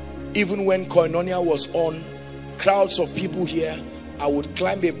 Even when Koinonia was on, crowds of people here, I would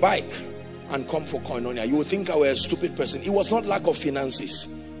climb a bike and come for Koinonia. You would think I were a stupid person. It was not lack of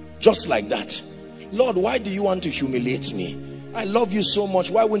finances. Just like that. Lord, why do you want to humiliate me? I love you so much.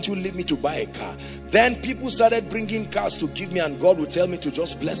 Why won't you leave me to buy a car? Then people started bringing cars to give me, and God would tell me to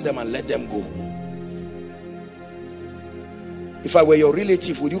just bless them and let them go. If I were your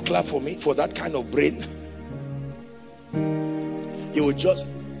relative, would you clap for me for that kind of brain? You would just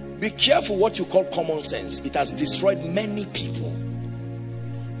be careful what you call common sense. It has destroyed many people.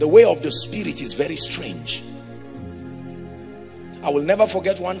 The way of the spirit is very strange. I will never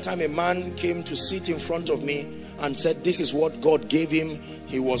forget one time a man came to sit in front of me and said this is what God gave him.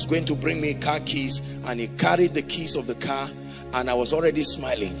 He was going to bring me car keys, and he carried the keys of the car, and I was already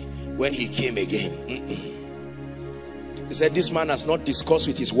smiling when he came again. He said this man has not discussed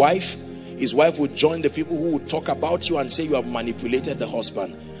with his wife. His wife would join the people who would talk about you and say you have manipulated the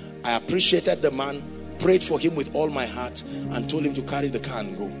husband. I appreciated the man, prayed for him with all my heart, and told him to carry the car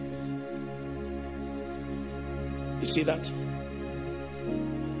and go. You see that?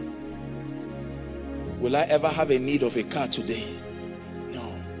 Will I ever have a need of a car today? No.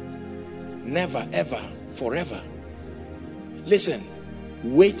 Never, ever, forever. Listen,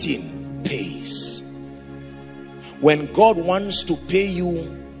 waiting pays. When God wants to pay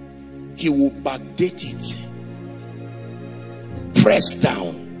you, he will backdate it, pressed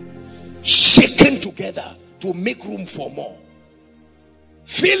down, shaken together to make room for more.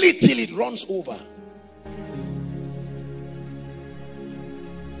 Fill it till it runs over.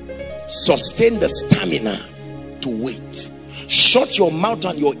 Sustain the stamina to wait. Shut your mouth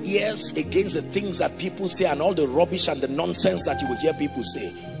and your ears against the things that people say and all the rubbish and the nonsense that you will hear people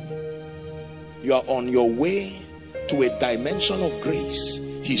say. You are on your way to a dimension of grace.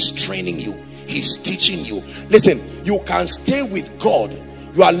 He's training you. He's teaching you. Listen, you can stay with God.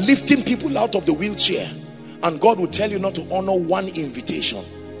 You are lifting people out of the wheelchair and God will tell you not to honor one invitation.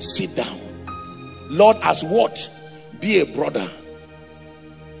 Sit down. Lord, as what? Be a brother.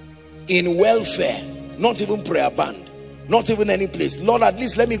 In welfare, not even prayer band, not even any place. Lord, at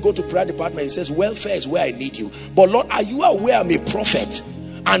least let me go to prayer department. He says welfare is where I need you. But Lord, are you aware I'm a prophet?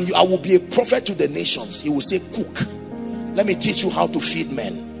 And I will be a prophet to the nations. He will say, cook. Let me teach you how to feed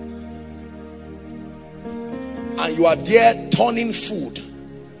men. And you are there turning food.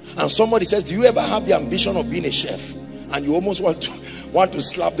 And somebody says, do you ever have the ambition of being a chef? And you almost want to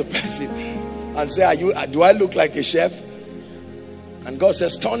slap the person and say, do I look like a chef? And God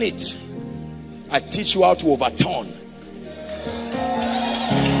says, turn it. I teach you how to overturn.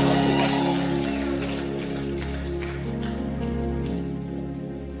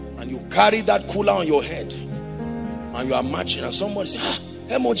 And you carry that cooler on your head and you are marching and somebody says,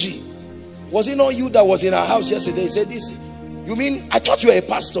 emoji, was it not you that was in our house yesterday? He said, this, you mean I thought you were a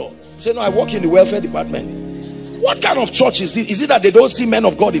pastor? He said, no, I work in the welfare department. What kind of church is this? Is it that they don't see men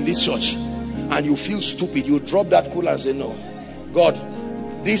of God in this church? And you feel stupid. You drop that cooler and say, no, God,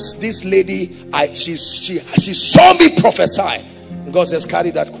 this lady, she saw me prophesy. And God says, carry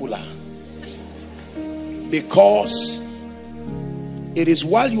that cooler. Because it is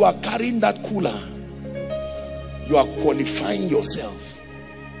while you are carrying that cooler, you are qualifying yourself.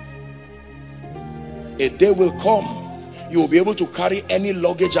 A day will come, you will be able to carry any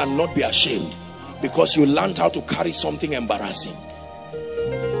luggage and not be ashamed, because you learned how to carry something embarrassing.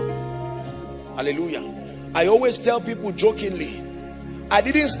 Hallelujah. I always tell people jokingly, I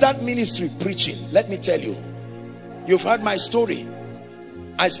didn't start ministry preaching. Let me tell you, you've heard my story.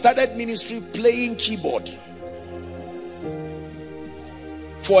 I started ministry playing keyboard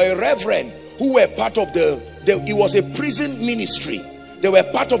for a reverend who were part of it was a prison ministry. They were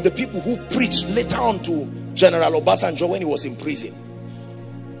part of the people who preached later on to General Obasanjo when he was in prison.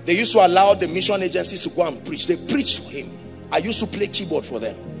 They used to allow the mission agencies to go and preach. They preached for him. I used to play keyboard for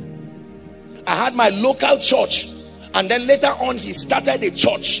them. I had my local church, and then later on he started a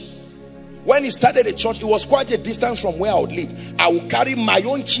church. When he started a church, it was quite a distance from where I would live. I would carry my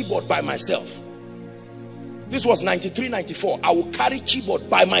own keyboard by myself. This was 93, 94. I would carry keyboard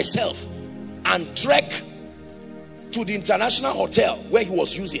by myself and trek to the international hotel where he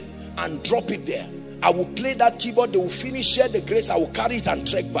was using and drop it there. I would play that keyboard. They will finish, share the grace. I will carry it and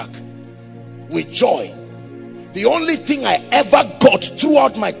trek back with joy. The only thing I ever got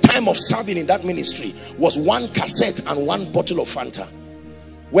throughout my time of serving in that ministry was one cassette and one bottle of Fanta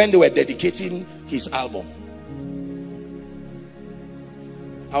when they were dedicating his album.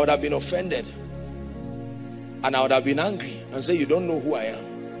 I would have been offended and I would have been angry and say, you don't know who I am.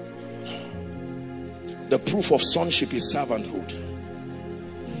 The proof of sonship is servanthood.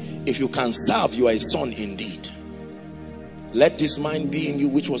 If you can serve, you are a son indeed. Let this mind be in you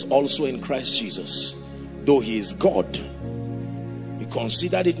which was also in Christ Jesus. Though he is God, he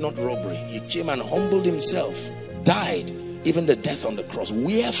considered it not robbery. He came and humbled himself, died, even the death on the cross.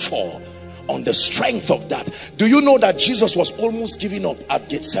 Wherefore, on the strength of that, do you know that Jesus was almost giving up at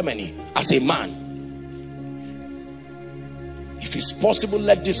Gethsemane as a man? If it's possible,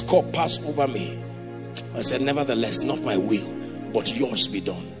 let this cup pass over me. I said, nevertheless, not my will, but yours be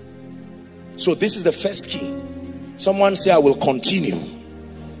done. So this is the first key. Someone say, I will continue.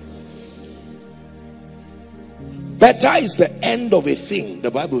 Better is the end of a thing,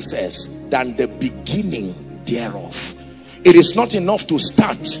 the Bible says, than the beginning thereof. It is not enough to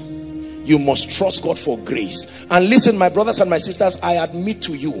start. You must trust God for grace. And listen, my brothers and my sisters, I admit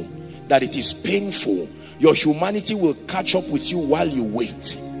to you that it is painful. Your humanity will catch up with you while you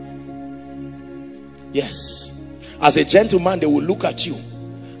wait. Yes. As a gentleman, they will look at you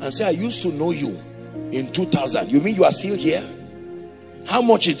and say, I used to know you in 2000. You mean you are still here? How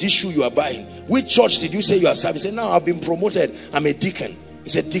much is this shoe you are buying? Which church did you say you are serving? He said, no, I've been promoted. I'm a deacon. He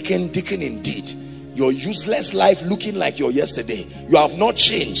said, deacon indeed. Your useless life looking like your yesterday. You have not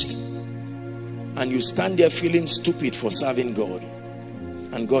changed. And you stand there feeling stupid for serving God.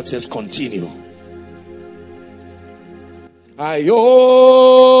 And God says, continue. I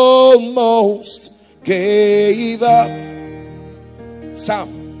almost gave up. Sam.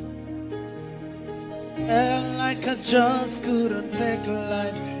 Felt like I just couldn't take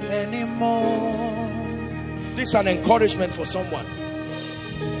life anymore. This is an encouragement for someone.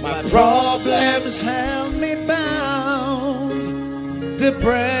 My problems held me bound,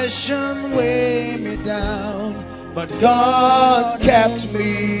 depression weighed me down, but God kept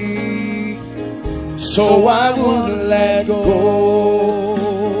me, so I wouldn't let go.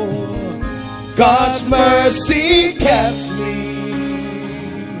 God's mercy kept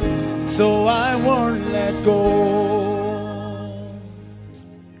me, so I won't let go.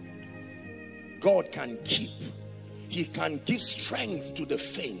 God can keep. He can give strength to the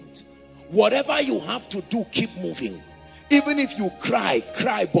faint. Whatever you have to do, keep moving. Even if you cry,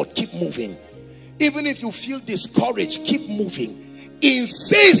 but keep moving. Even if you feel discouraged, keep moving.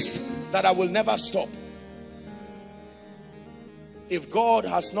 Insist that I will never stop. If God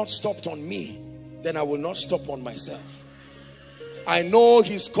has not stopped on me, then I will not stop on myself. I know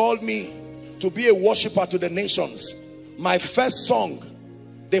He's called me to be a worshiper to the nations. My first song,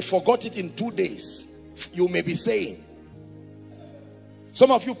 they forgot it in 2 days. You may be saying, some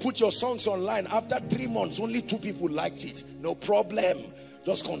of you put your songs online. After 3 months, only 2 people liked it. No problem.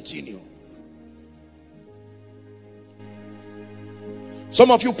 Just continue. Some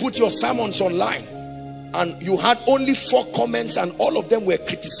of you put your sermons online and you had only 4 comments and all of them were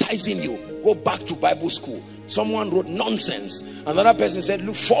criticizing you. Go back to Bible school. Someone wrote nonsense. Another person said,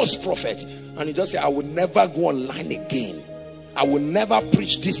 look, false prophet. And you just say, I will never go online again. I will never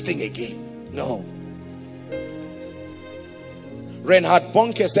preach this thing again. No. Reinhard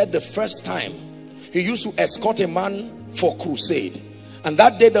Bonnke said the first time he used to escort a man for crusade, and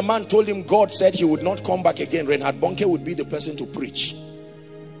that day the man told him God said he would not come back again. Reinhard Bonnke would be the person to preach.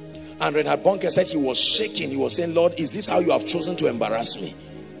 And Reinhard Bonnke said he was shaking. He was saying, Lord, is this how you have chosen to embarrass me?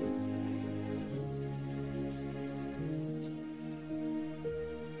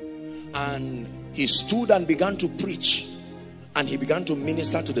 And he stood and began to preach, and he began to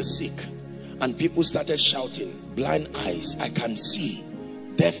minister to the sick, and people started shouting. Blind eyes, I can see.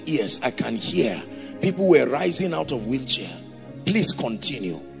 Deaf ears, I can hear. People were rising out of wheelchair. Please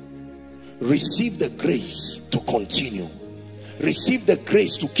continue. Receive the grace to continue. Receive the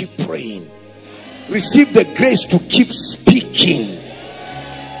grace to keep praying. Receive the grace to keep speaking.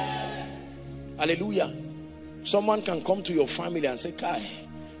 Hallelujah. Someone can come to your family and say, Kai,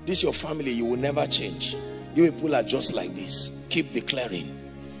 this is your family, you will never change. You people are just like this. Keep declaring.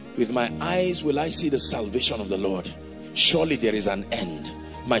 With my eyes will I see the salvation of the Lord. Surely there is an end.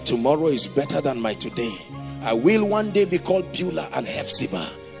 My tomorrow is better than my today. I will one day be called Beulah and Hephzibah.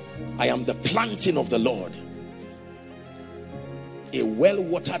 I am the planting of the Lord, a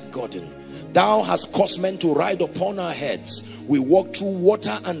well-watered garden. Thou hast caused men to ride upon our heads. We walk through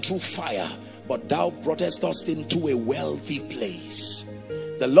water and through fire, but thou broughtest us into a wealthy place.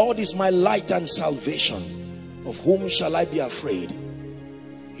 The Lord is my light and salvation. Of whom shall I be afraid?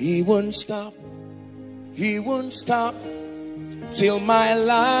 He won't stop. He won't stop till my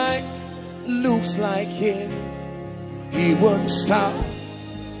life looks like Him. He won't stop.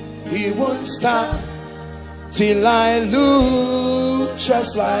 He won't stop till I look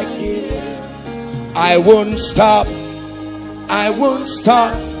just like Him. I won't stop. I won't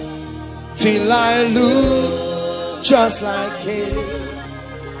stop till I look just like Him.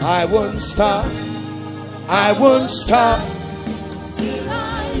 I won't stop. I won't stop till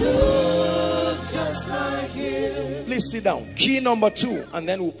I look just like Him. Please sit down. Key number 2, and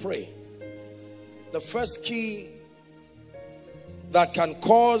then we'll pray. The first key that can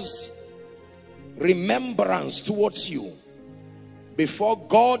cause remembrance towards you before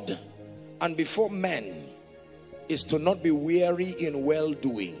God and before men is to not be weary in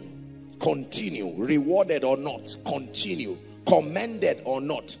well-doing. Continue. Rewarded or not, continue. Commended or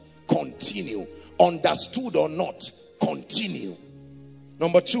not, continue. Understood or not, continue.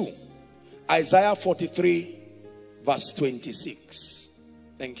 Number 2, Isaiah 43 verse 26.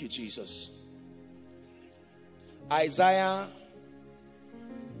 Thank you, Jesus. Isaiah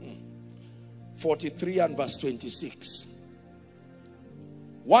 43 and verse 26.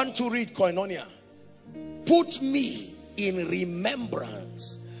 Want to read, Koinonia? Put me in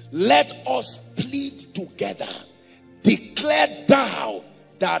remembrance. Let us plead together. Declare thou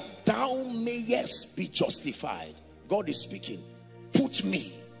that thou mayest be justified. God is speaking. Put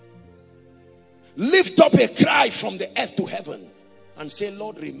me. Lift up a cry from the earth to heaven and say,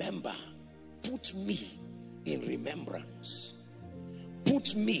 Lord, remember. Put me in remembrance.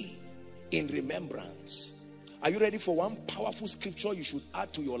 Put me in remembrance. Are you ready for one powerful scripture you should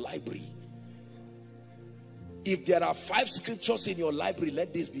add to your library? If there are 5 scriptures in your library,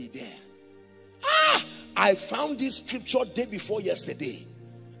 let this be there. I found this scripture day before yesterday.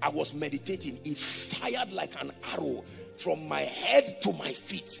 I was meditating. It fired like an arrow from my head to my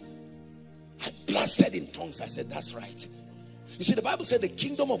feet. I blasted in tongues. I said, that's right. You see, the Bible said the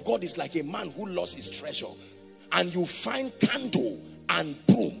kingdom of God is like a man who lost his treasure. And you find candle and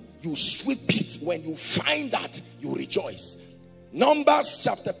broom, you sweep it. When you find that, you rejoice. Numbers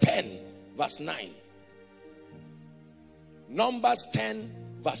chapter 10 verse 9. Numbers 10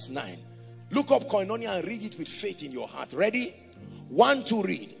 verse 9. Look up Koinonia and read it with faith in your heart. Ready? 1, 2,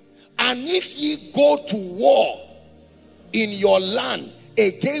 read. And if ye go to war in your land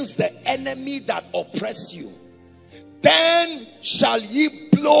against the enemy that oppress you, then shall ye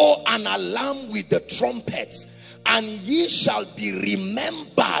blow an alarm with the trumpets, and ye shall be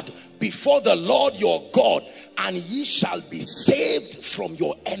remembered before the Lord your God, and ye shall be saved from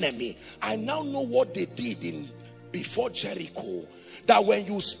your enemy. I now know what they did before Jericho. That when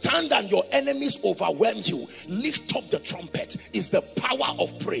you stand and your enemies overwhelm you, lift up the trumpet. Is the power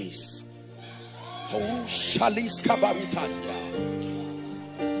of praise.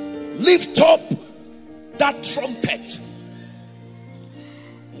 Lift up that trumpet.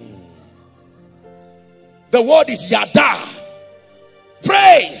 The word is yada.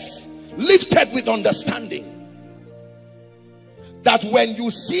 Praise lifted with understanding. That when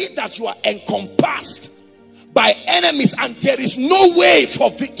you see that you are encompassed by enemies and there is no way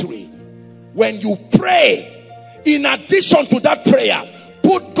for victory, when you pray, in addition to that prayer,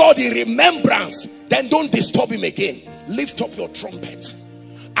 put God in remembrance, then don't disturb him again. Lift up your trumpet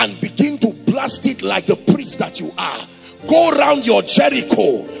and begin to blast it like the priest that you are. Go around your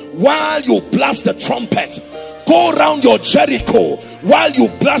Jericho while you blast the trumpet. Go around your Jericho while you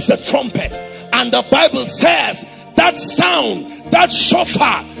blast the trumpet. And the Bible says that sound, that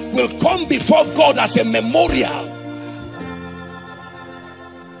shofar, will come before God as a memorial.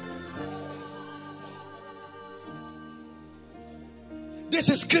 This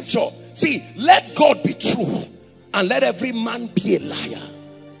is scripture. See, let God be true and let every man be a liar.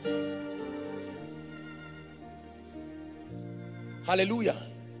 Hallelujah.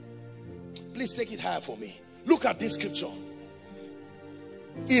 Please take it higher for me. Look at this scripture.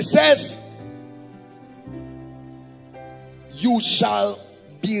 It says, you shall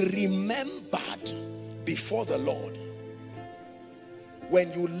be remembered before the Lord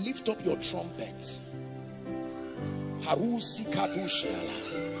when you lift up your trumpet.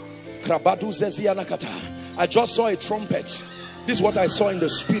 I just saw a trumpet. This is what I saw in the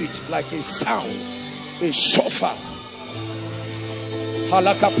spirit, like a sound, a shofar.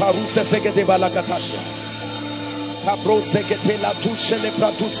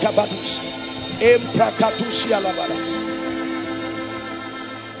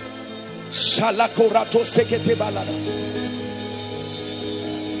 Shalakorato sekete balada.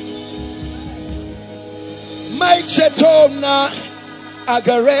 Maichetona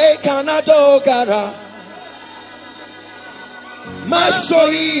agare kanadogara.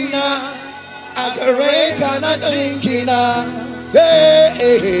 Masoina agare kanadinkina.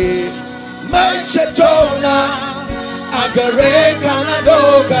 Hey, Maichetona agare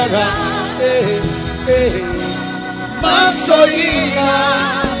kanadogara. Hey, Masoina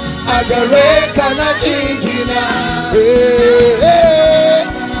agare kana jingina,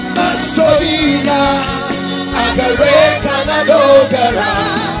 masolina agare kana dogara,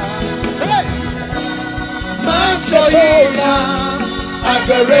 masolina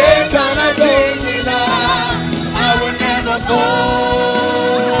agare kana jingina. I will never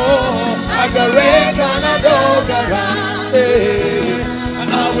fall. Agare kana dogara,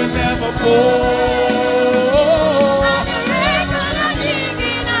 I will never fall.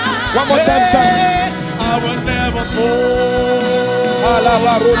 One more time, son. I will never fall.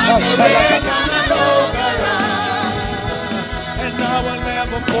 And I will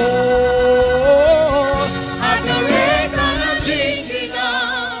never fall.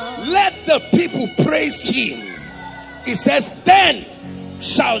 Let the people praise him. It says, then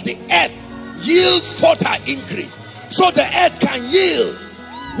shall the earth yield forth her increase. So the earth can yield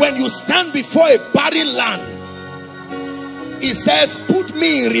when you stand before a barren land. It says, put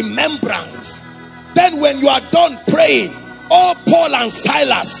me in remembrance. Then when you are done praying, oh Paul and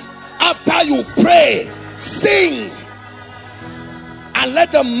Silas, after you pray, sing, and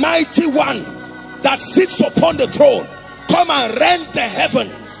let the mighty one that sits upon the throne come and rend the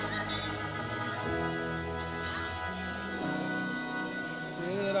heavens.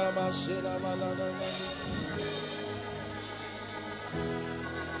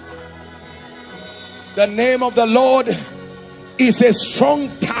 The name of the Lord is a strong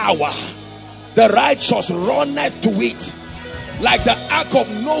tower. The righteous runneth to it, like the ark of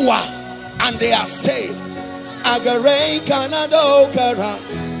Noah, and they are saved. Agare Canado Kara.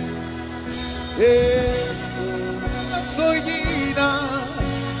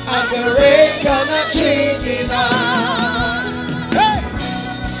 Agare Canachina.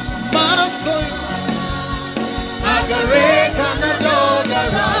 Agare Canado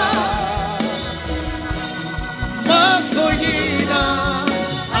Kara.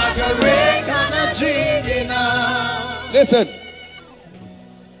 Listen,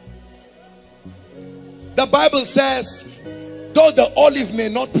 the Bible says, though the olive may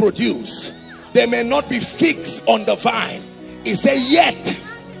not produce, they may not be figs on the vine, it says,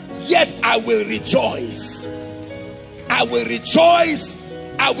 yet I will rejoice. I will rejoice.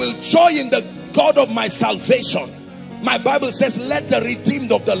 I will joy in the God of my salvation. My Bible says, let the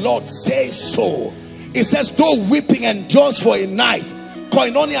redeemed of the Lord say so. It says, though weeping endures for a night,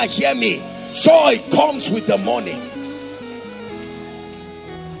 koinonia, hear me, joy comes with the morning.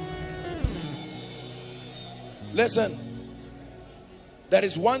 Listen, there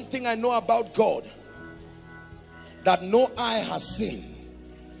is one thing I know about God, that no eye has seen,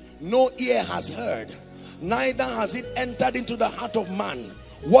 no ear has heard, neither has it entered into the heart of man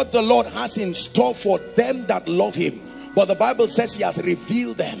what the Lord has in store for them that love him. But the Bible says he has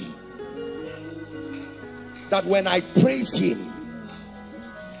revealed them. That when I praise him,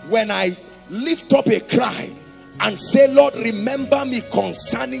 when I lift up a cry and say, Lord, remember me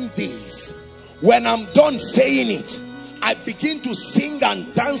concerning these, when I'm done saying it, I begin to sing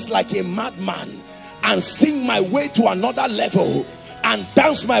and dance like a madman, and sing my way to another level, and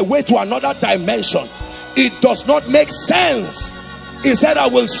dance my way to another dimension. It does not make sense. He said, I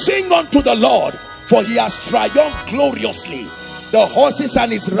will sing unto the Lord, for he has triumphed gloriously. The horses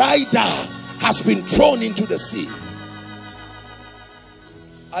and his rider has been thrown into the sea.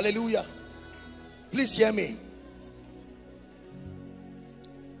 Hallelujah. Please hear me.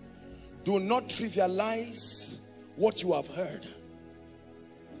 Do not trivialize what you have heard.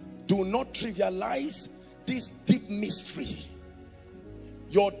 Do not trivialize this deep mystery.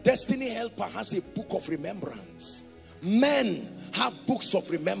 Your destiny helper has a book of remembrance. Men have books of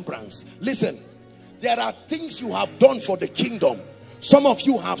remembrance. Listen, there are things you have done for the kingdom. Some of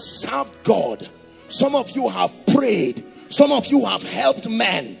you have served God. Some of you have prayed. Some of you have helped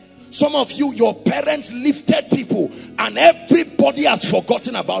men. Some of you, your parents lifted people, and everybody has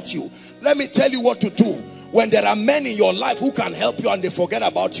forgotten about you. Let me tell you what to do when there are men in your life who can help you and they forget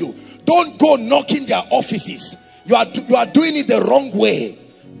about you. Don't go knocking their offices. You are doing it the wrong way.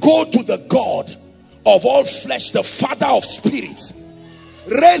 Go to the God of all flesh, the Father of spirits.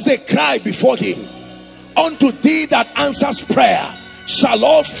 Raise a cry before him. Unto thee that answers prayer shall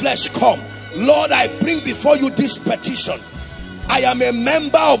all flesh come. Lord, I bring before you this petition. I am a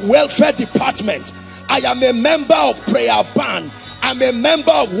member of welfare department. I am a member of prayer band. I'm a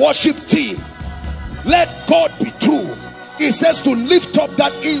member of worship team. Let God be true. He says to lift up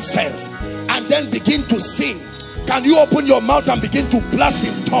that incense and then begin to sing. Can you open your mouth and begin to blast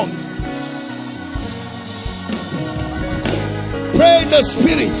in tongues? Pray in the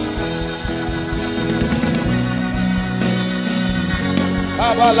spirit.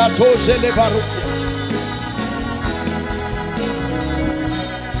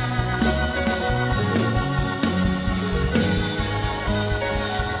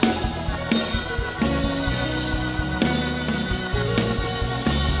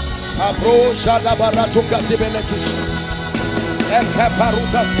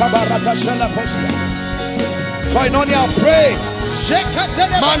 Koinonia, pray.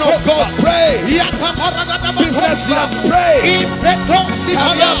 Man of God, pray. Businessman, pray.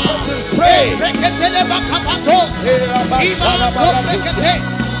 Career person, pray.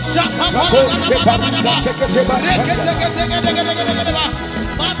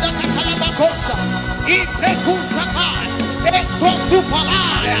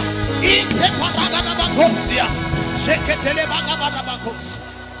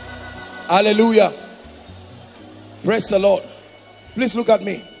 Hallelujah. Praise the Lord. Please look at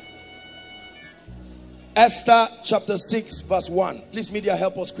me. Esther chapter 6 verse 1. Please, media,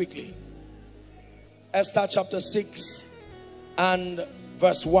 help us quickly. Esther chapter 6 and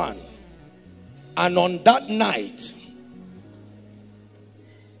verse 1. And on that night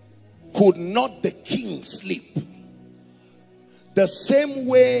could not the king sleep. The same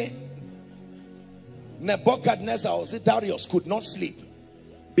way Nebuchadnezzar or Darius could not sleep,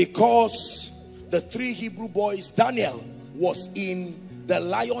 because the 3 Hebrew boys, Daniel was in the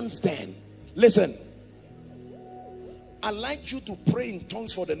lion's den. Listen, I'd like you to pray in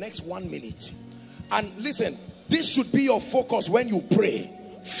tongues for the next 1 minute. And listen, this should be your focus when you pray.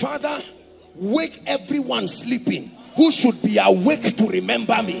 Father, wake everyone sleeping who should be awake to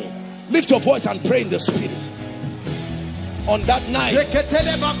remember me. Lift your voice and pray in the spirit. On that night,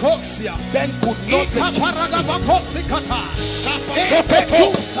 then could not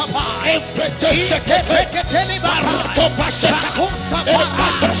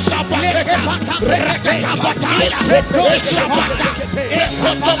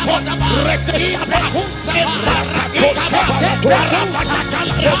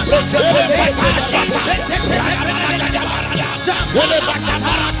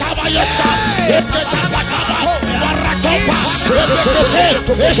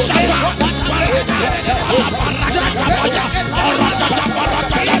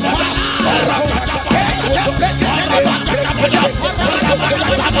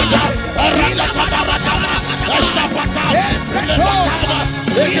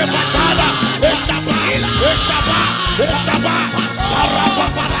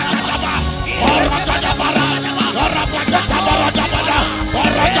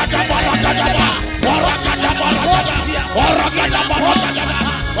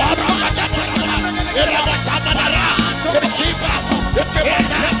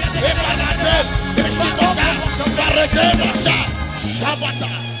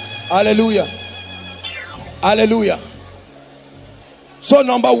Hallelujah. Hallelujah. So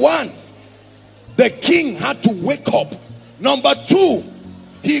number one, the king had to wake up. Number two,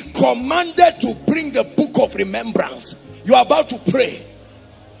 he commanded to bring the book of remembrance. You are about to pray.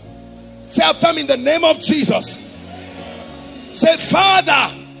 Say after me, in the name of Jesus. Say,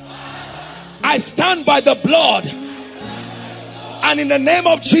 Father, I stand by the blood and in the name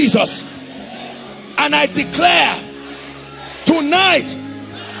of Jesus, and I declare tonight,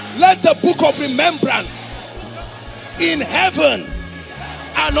 let the book of remembrance in heaven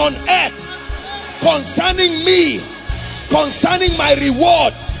and on earth concerning me, concerning my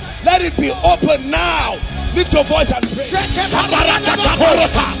reward, let it be open now. Lift your voice and pray.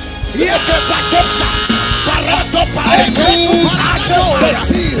 I move the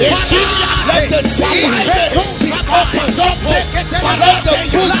seal. Let the seal be open. Let the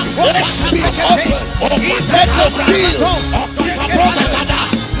book be open. Let the seal be broken.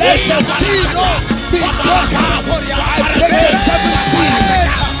 Let the seal be broken. I break the seventh seal.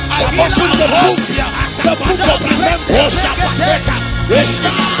 I open the book of remembrance.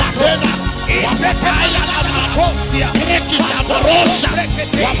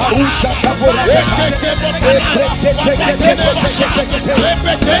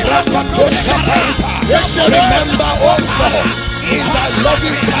 Remember, oh God, in thy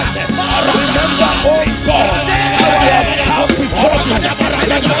loving kindness. Remember, oh God, how I have served before you.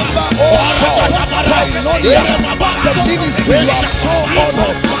 Remember, oh God, the ministry you have so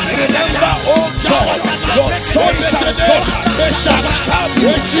honored. Remember, oh God, your sons and daughters that serve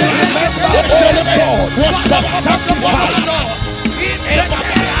you. Remember, oh God, the sacrifice.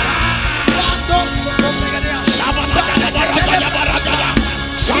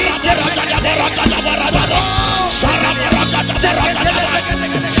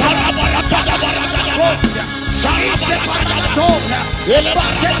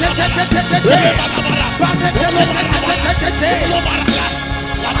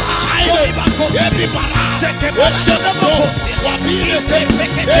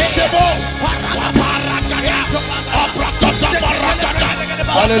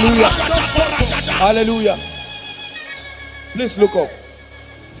 Hallelujah. Hallelujah. Please look up.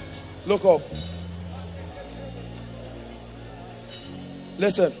 Look up.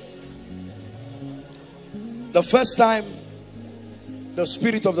 Listen. The first time the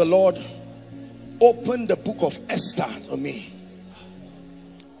Spirit of the Lord opened the book of Esther to me,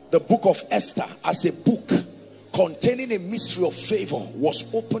 the book of Esther as a book containing a mystery of favor was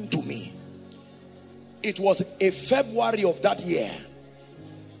opened to me. It was a February of that year.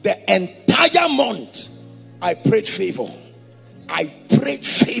 The entire month I prayed favor. I prayed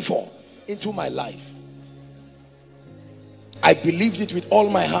favor into my life. I believed it with all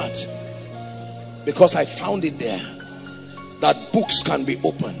my heart because I found it there that books can be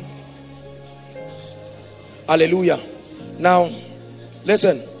opened. Hallelujah. Now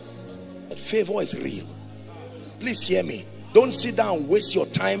listen, favor is real. Please hear me. Don't sit down and waste your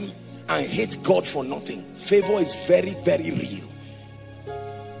time and hate God for nothing. Favor is very, very real.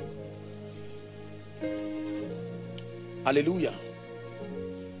 Hallelujah.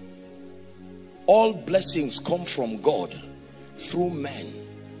 All blessings come from God through men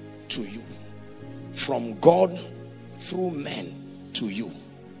to you. From God through men to you.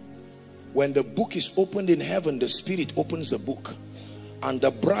 When the book is opened in heaven, the Spirit opens the book, and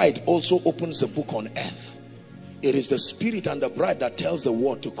the bride also opens the book on earth. It is the Spirit and the bride that tells the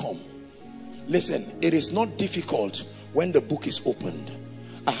word to come. Listen, it is not difficult when the book is opened.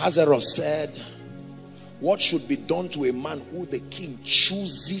 Ahasuerus said, what should be done to a man who the king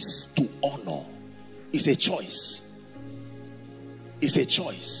chooses to honor is a choice. It's a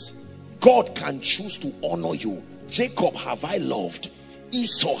choice. God can choose to honor you. Jacob have I loved,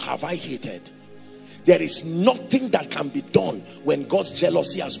 Esau have I hated. There is nothing that can be done when God's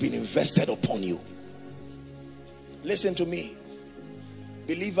jealousy has been invested upon you. Listen to me.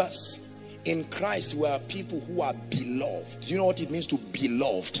 Believers, in Christ we are people who are beloved. Do you know what it means to be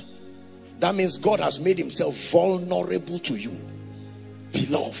loved? That means God has made himself vulnerable to you.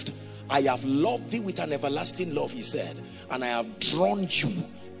 Beloved, I have loved thee with an everlasting love, he said, and I have drawn you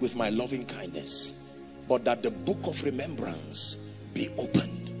with my loving kindness. But that the book of remembrance be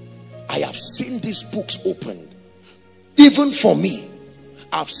opened. I have seen these books opened. Even for me,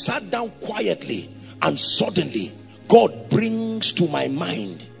 I've sat down quietly and suddenly God brings to my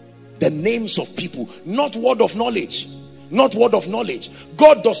mind the names of people. Not word of knowledge. Not word of knowledge.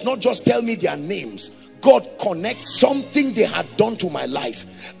 God does not just tell me their names. God connects something they had done to my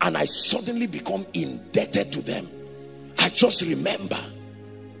life, and I suddenly become indebted to them. I just remember.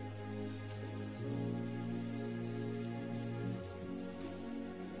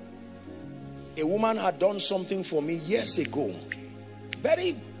 A woman had done something for me years ago.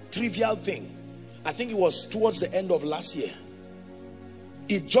 Very trivial thing. I think it was towards the end of last year.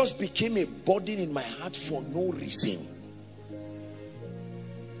 It just became a burden in my heart for no reason.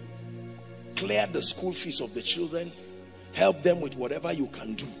 Clear the school fees of the children, help them with whatever you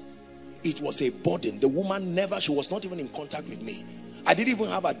can do. It was a burden. The woman she was not even in contact with me. I didn't even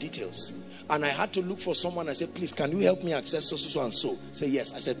have her details, and I had to look for someone. I said, please, can you help me access so and so? Say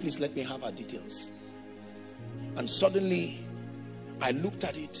yes. I said, please let me have her details. And suddenly I looked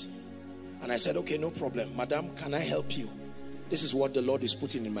at it and I said, okay, no problem, madam, can I help you? This is what the Lord is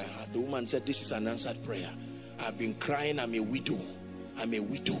putting in my heart. The woman said, this is an answered prayer. I've been crying. I'm a widow. I'm a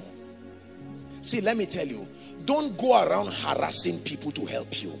widow. See, let me tell you, don't go around harassing people to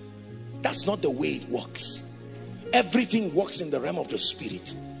help you. That's not the way it works. Everything works in the realm of the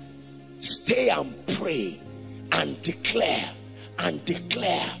spirit. Stay and pray and declare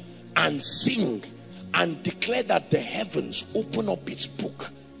and sing and declare that the heavens open up its book,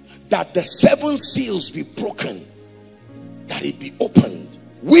 that the 7 seals be broken, that it be opened.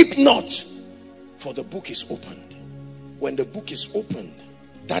 Weep not, for the book is opened. When the book is opened,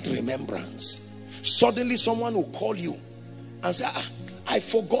 that remembrance, suddenly someone will call you and say, I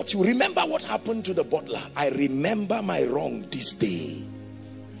forgot you. Remember what happened to the butler? I remember my wrong this day.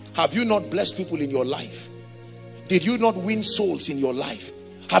 Have you not blessed people in your life? Did you not win souls in your life?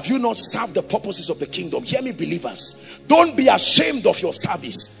 Have you not served the purposes of the kingdom? Hear me, believers. Don't be ashamed of your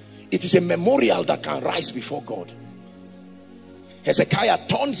service. It is a memorial that can rise before God. Hezekiah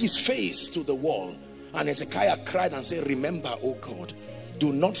turned his face to the wall, and Hezekiah cried and said, remember, O God,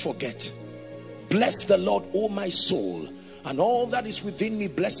 do not forget. Bless the Lord, O my soul, and all that is within me,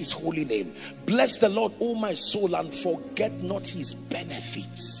 bless his holy name. Bless the Lord, O my soul, and forget not his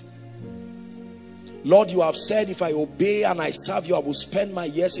benefits. Lord, you have said, if I obey and I serve you, I will spend my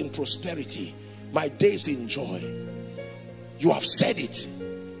years in prosperity, my days in joy. You have said it,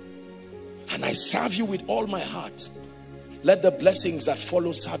 and I serve you with all my heart. Let the blessings that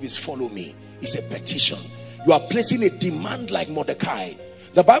follow service follow me. It's a petition. You are placing a demand like Mordecai.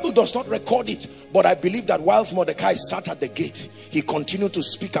 The Bible does not record it, but I believe that whilst Mordecai sat at the gate, he continued to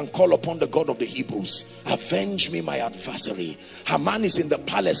speak and call upon the God of the Hebrews. Avenge me, my adversary. Haman is in the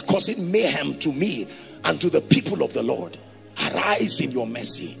palace causing mayhem to me and to the people of the Lord. Arise in your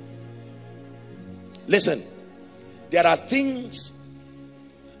mercy. Listen, there are things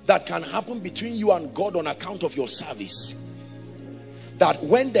that can happen between you and God on account of your service, that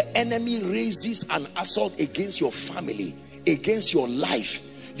when the enemy raises an assault against your family, against your life,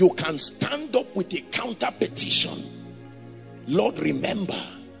 you can stand up with a counter petition. Lord, remember.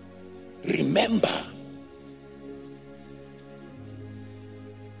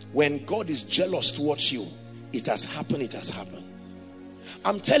 When God is jealous towards you, it has happened. It has happened.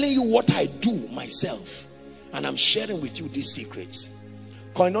 I'm telling you what I do myself, and I'm sharing with you these secrets.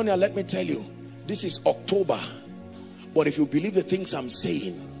 Koinonia, let me tell you, this is October, but if you believe the things I'm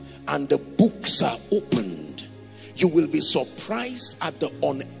saying and the books are opened, you will be surprised at the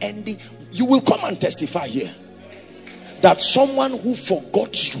unending. You will come and testify here that someone who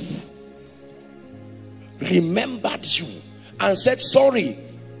forgot you remembered you and said, sorry,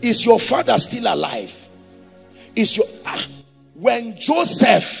 is your father still alive? Is your when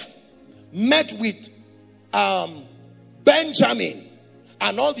Joseph met with Benjamin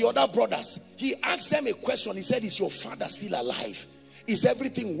and all the other brothers, he asked them a question. He said, is your father still alive? Is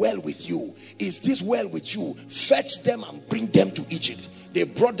everything well with you? Is this well with you? Fetch them and bring them to Egypt. They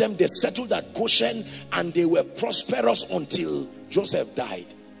brought them, they settled at Goshen, and they were prosperous until Joseph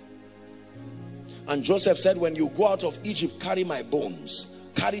died. And Joseph said, when you go out of Egypt, carry my bones.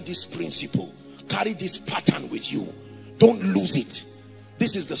 Carry this principle. Carry this pattern with you. Don't lose it.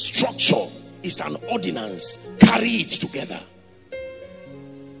 This is the structure. It's an ordinance. Carry it together.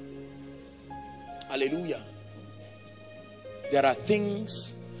 Hallelujah. There are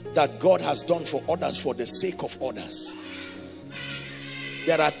things that God has done for others for the sake of others.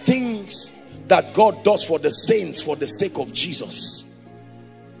 There are things that God does for the saints for the sake of Jesus.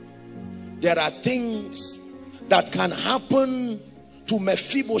 There are things that can happen to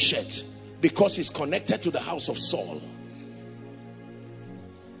Mephibosheth because he's connected to the house of Saul.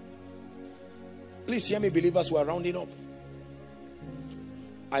 Please hear me, believers, we're rounding up.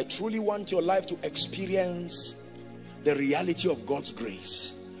 I truly want your life to experience the reality of God's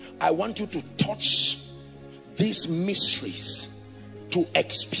grace. I want you to touch these mysteries, to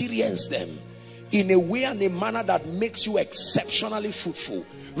experience them in a way and a manner that makes you exceptionally fruitful.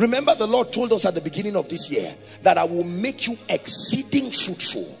 Remember, the Lord told us at the beginning of this year that I will make you exceeding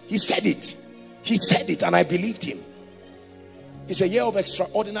fruitful. He said it. He said it, and I believed him. It's a year of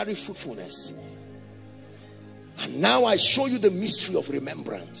extraordinary fruitfulness. And now I show you the mystery of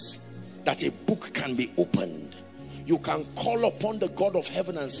remembrance, that a book can be opened. You can call upon the God of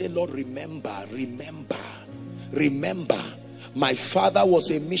heaven and say, Lord, remember, remember, remember. My father was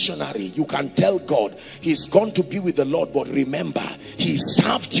a missionary. You can tell God he's gone to be with the Lord, but remember, he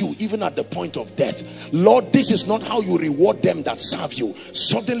served you even at the point of death. Lord, this is not how you reward them that serve you.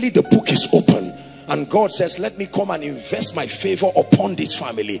 Suddenly the book is open, and God says, let me come and invest my favor upon this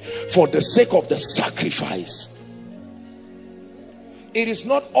family for the sake of the sacrifice. It is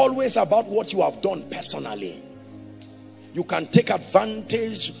not always about what you have done personally. You can take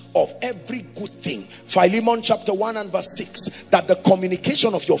advantage of every good thing. Philemon chapter 1 and verse 6, that the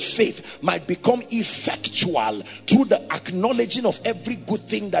communication of your faith might become effectual through the acknowledging of every good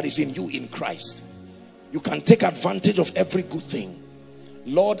thing that is in you in Christ. You can take advantage of every good thing.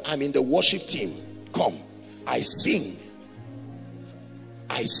 Lord, I'm in the worship team. Come, I sing.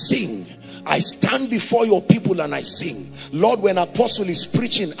 I sing. I stand before your people and I sing. Lord, when apostle is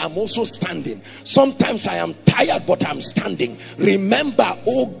preaching, I'm also standing. Sometimes I am tired, but I'm standing. Remember,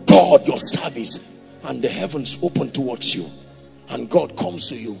 oh God, your service, and the heavens open towards you, and God comes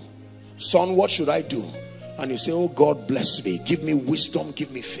to you. Son, what should I do? And you say, oh God, bless me, give me wisdom,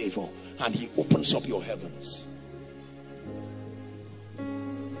 give me favor, and he opens up your heavens.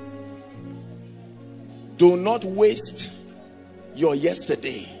 Do not waste your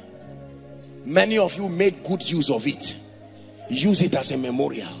yesterday. Many of you made good use of it. Use it as a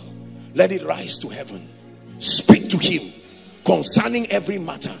memorial. Let it rise to heaven. Speak to him concerning every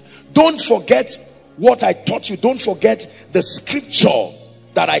matter. Don't forget what I taught you. Don't forget the scripture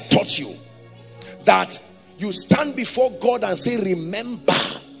that I taught you, that you stand before God and say, remember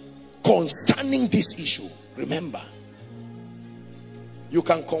concerning this issue. Remember. You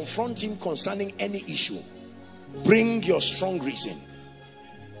can confront him concerning any issue. Bring your strong reason.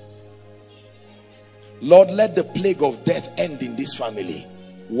 Lord, let the plague of death end in this family.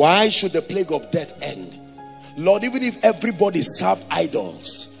 Why should the plague of death end? Lord, even if everybody served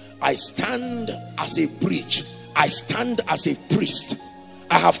idols, I stand as a bridge. I stand as a priest.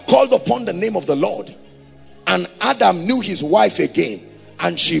 I have called upon the name of the Lord. And Adam knew his wife again,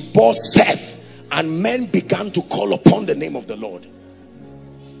 and she bore Seth, and men began to call upon the name of the Lord.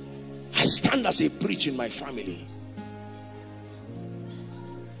 I stand as a bridge in my family.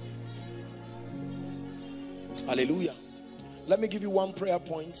 Hallelujah. Let me give you one prayer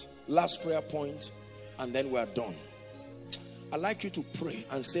point, last prayer point, and then we are done. I'd like you to pray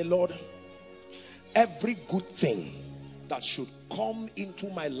and say, Lord, every good thing that should come into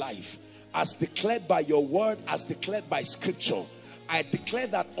my life, as declared by your word, as declared by scripture, I declare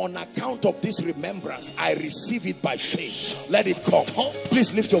that on account of this remembrance, I receive it by faith. Let it come.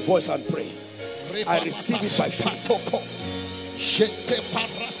 Please lift your voice and pray. I receive it by faith.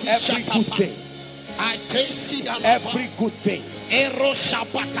 Every good thing. Every good thing. Every good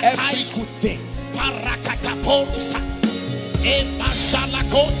thing. Every good thing.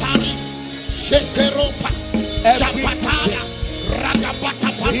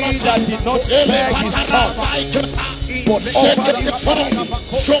 He that did not spare his son, but offered him freely,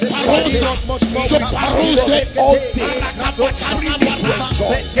 shall he not much more with all things freely to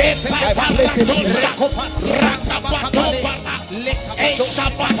enjoy? I place it here.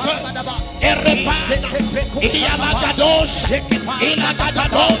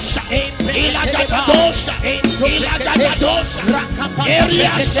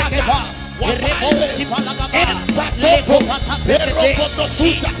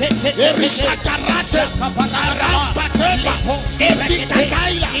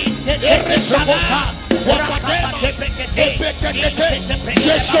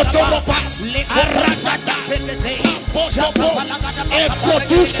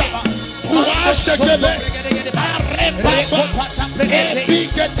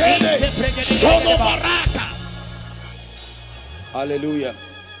 Hallelujah.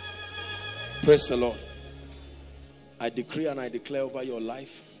 Praise the Lord. I decree and I declare over your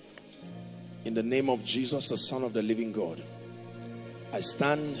life, in the name of Jesus, the Son of the living God, I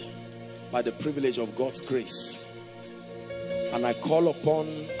stand by the privilege of God's grace, and I call upon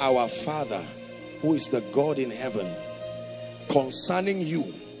our Father, who is the God in heaven, concerning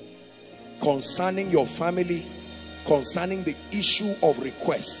you, concerning your family, concerning the issue of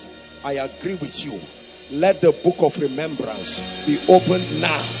request. I agree with you. Let the book of remembrance be opened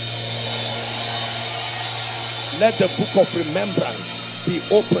now. Let the book of remembrance be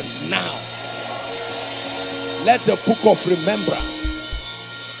opened now. Let the book of remembrance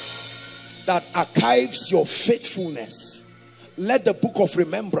that archives your faithfulness, let the book of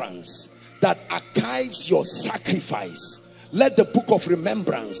remembrance that archives your sacrifice, let the book of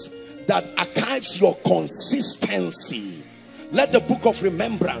remembrance that archives your consistency, let the book of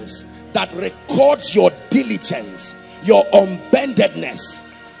remembrance that records your diligence, your unbendedness,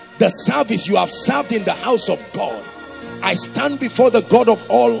 the service you have served in the house of God. I stand before the God of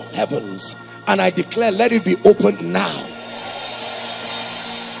all heavens and I declare, let it be opened now.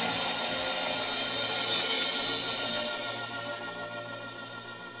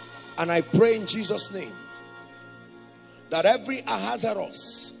 And I pray in Jesus' name that every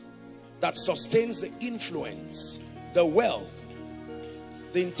Ahasuerus that sustains the influence, the wealth,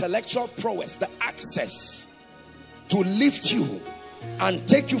 the intellectual prowess, the access to lift you and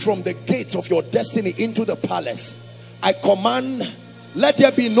take you from the gate of your destiny into the palace, I command, let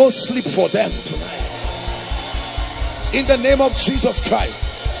there be no sleep for them tonight. In the name of Jesus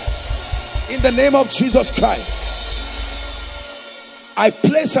Christ. In the name of Jesus Christ. I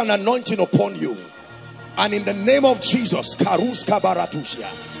place an anointing upon you. And in the name of Jesus, by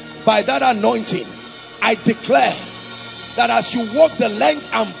that anointing, I declare that as you walk the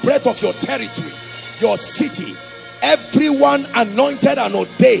length and breadth of your territory, your city, everyone anointed and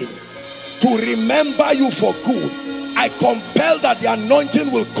ordained to remember you for good, I compel that the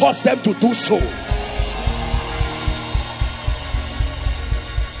anointing will cause them to do so.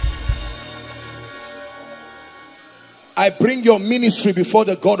 I bring your ministry before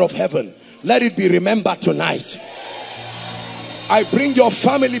the God of heaven. Let it be remembered tonight. I bring your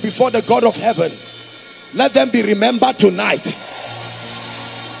family before the God of heaven. Let them be remembered tonight.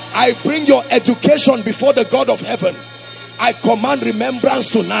 I bring your education before the God of heaven. I command remembrance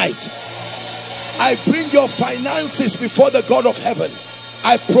tonight. I bring your finances before the God of heaven.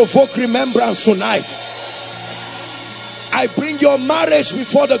 I provoke remembrance tonight. I bring your marriage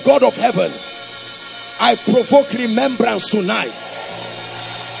before the God of heaven. I provoke remembrance tonight.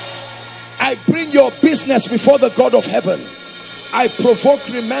 I bring your business before the God of heaven. I provoke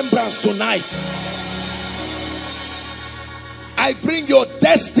remembrance tonight. I bring your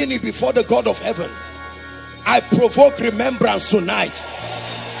destiny before the God of heaven. I provoke remembrance tonight.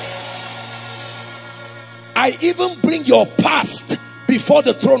 I even bring your past before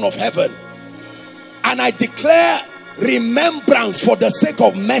the throne of heaven. And I declare remembrance for the sake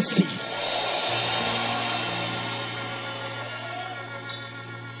of mercy.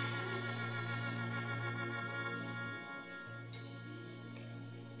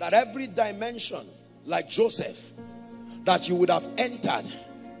 That every dimension, like Joseph, that you would have entered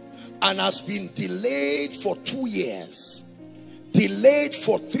and has been delayed for 2 years, delayed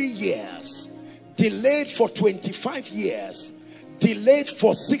for 3 years, delayed for 25 years, delayed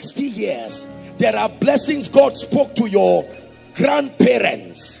for 60 years. There are blessings God spoke to your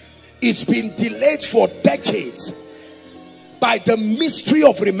grandparents. It's been delayed for decades. By the mystery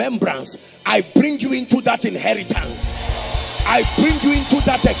of remembrance, I bring you into that inheritance. I bring you into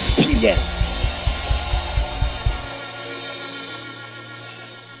that experience.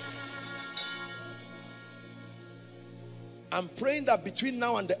 I'm praying that between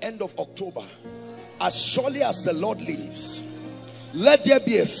now and the end of October, as surely as the Lord lives, let there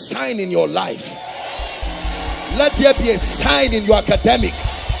be a sign in your life. Let there be a sign in your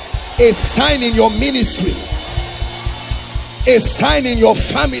academics, a sign in your ministry, a sign in your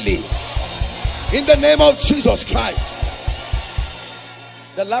family. In the name of Jesus Christ.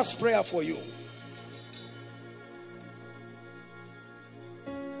 The last prayer for you.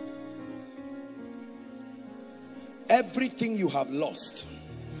 Everything you have lost,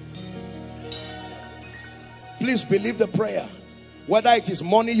 please believe the prayer. Whether it is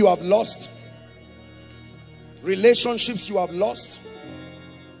money you have lost, relationships you have lost,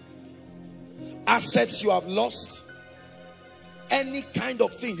 assets you have lost, any kind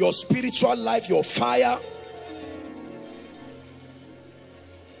of thing, your spiritual life, your fire,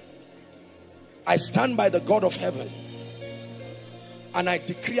 I stand by the God of heaven and I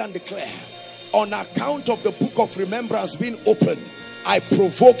decree and declare, on account of the book of remembrance being opened, I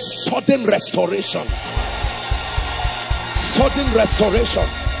provoke sudden restoration. Sudden restoration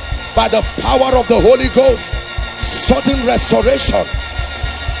by the power of the Holy Ghost. Sudden restoration.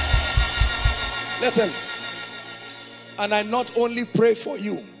 Listen, and I not only pray for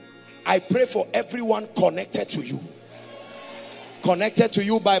you, I pray for everyone connected to you. Connected to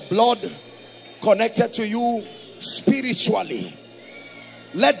you by blood, connected to you spiritually.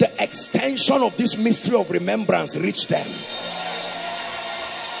 Let the extension of this mystery of remembrance reach them.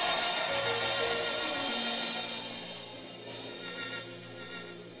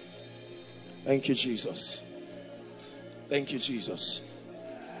 Thank you, Jesus. Thank you, Jesus.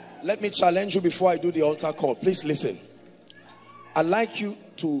 Let me challenge you before I do the altar call. Please listen. I'd like you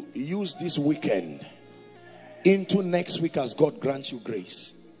to use this weekend into next week as God grants you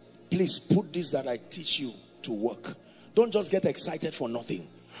grace. Please put this that I teach you to work. Don't just get excited for nothing.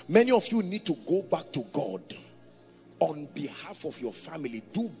 Many of you need to go back to God on behalf of your family.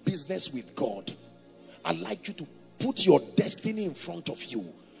 Do business with God. I'd like you to put your destiny in front of you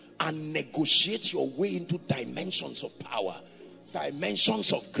and negotiate your way into dimensions of power,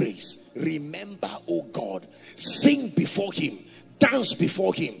 dimensions of grace. Remember, oh God, sing before him, dance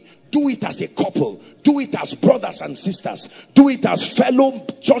before him. Do it as a couple, do it as brothers and sisters, do it as fellow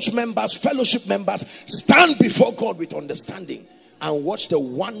church members, fellowship members. Stand before God with understanding and watch the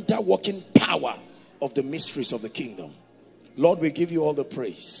wonder working power of the mysteries of the kingdom. Lord, we give you all the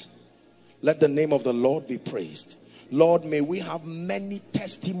praise. Let the name of the Lord be praised. Lord, may we have many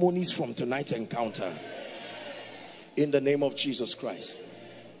testimonies from tonight's encounter. In the name of Jesus Christ.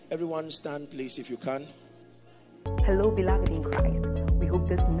 Everyone stand, please, if you can. Hello, beloved in Christ. We hope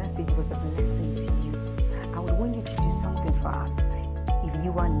this message was a blessing to you. I would want you to do something for us. If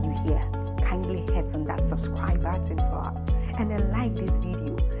you are new here, kindly hit on that subscribe button for us. And then like this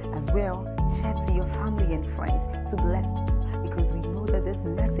video as well. Share to your family and friends to bless them. Because we know that this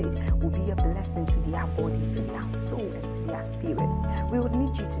message will be a blessing to their body, to their soul, and to their spirit. We would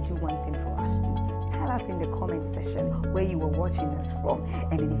need you to do one thing for us too. Tell us in the comment section where you were watching us from.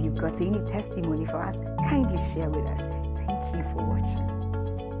 And then if you've got any testimony for us, kindly share with us. Thank you for watching.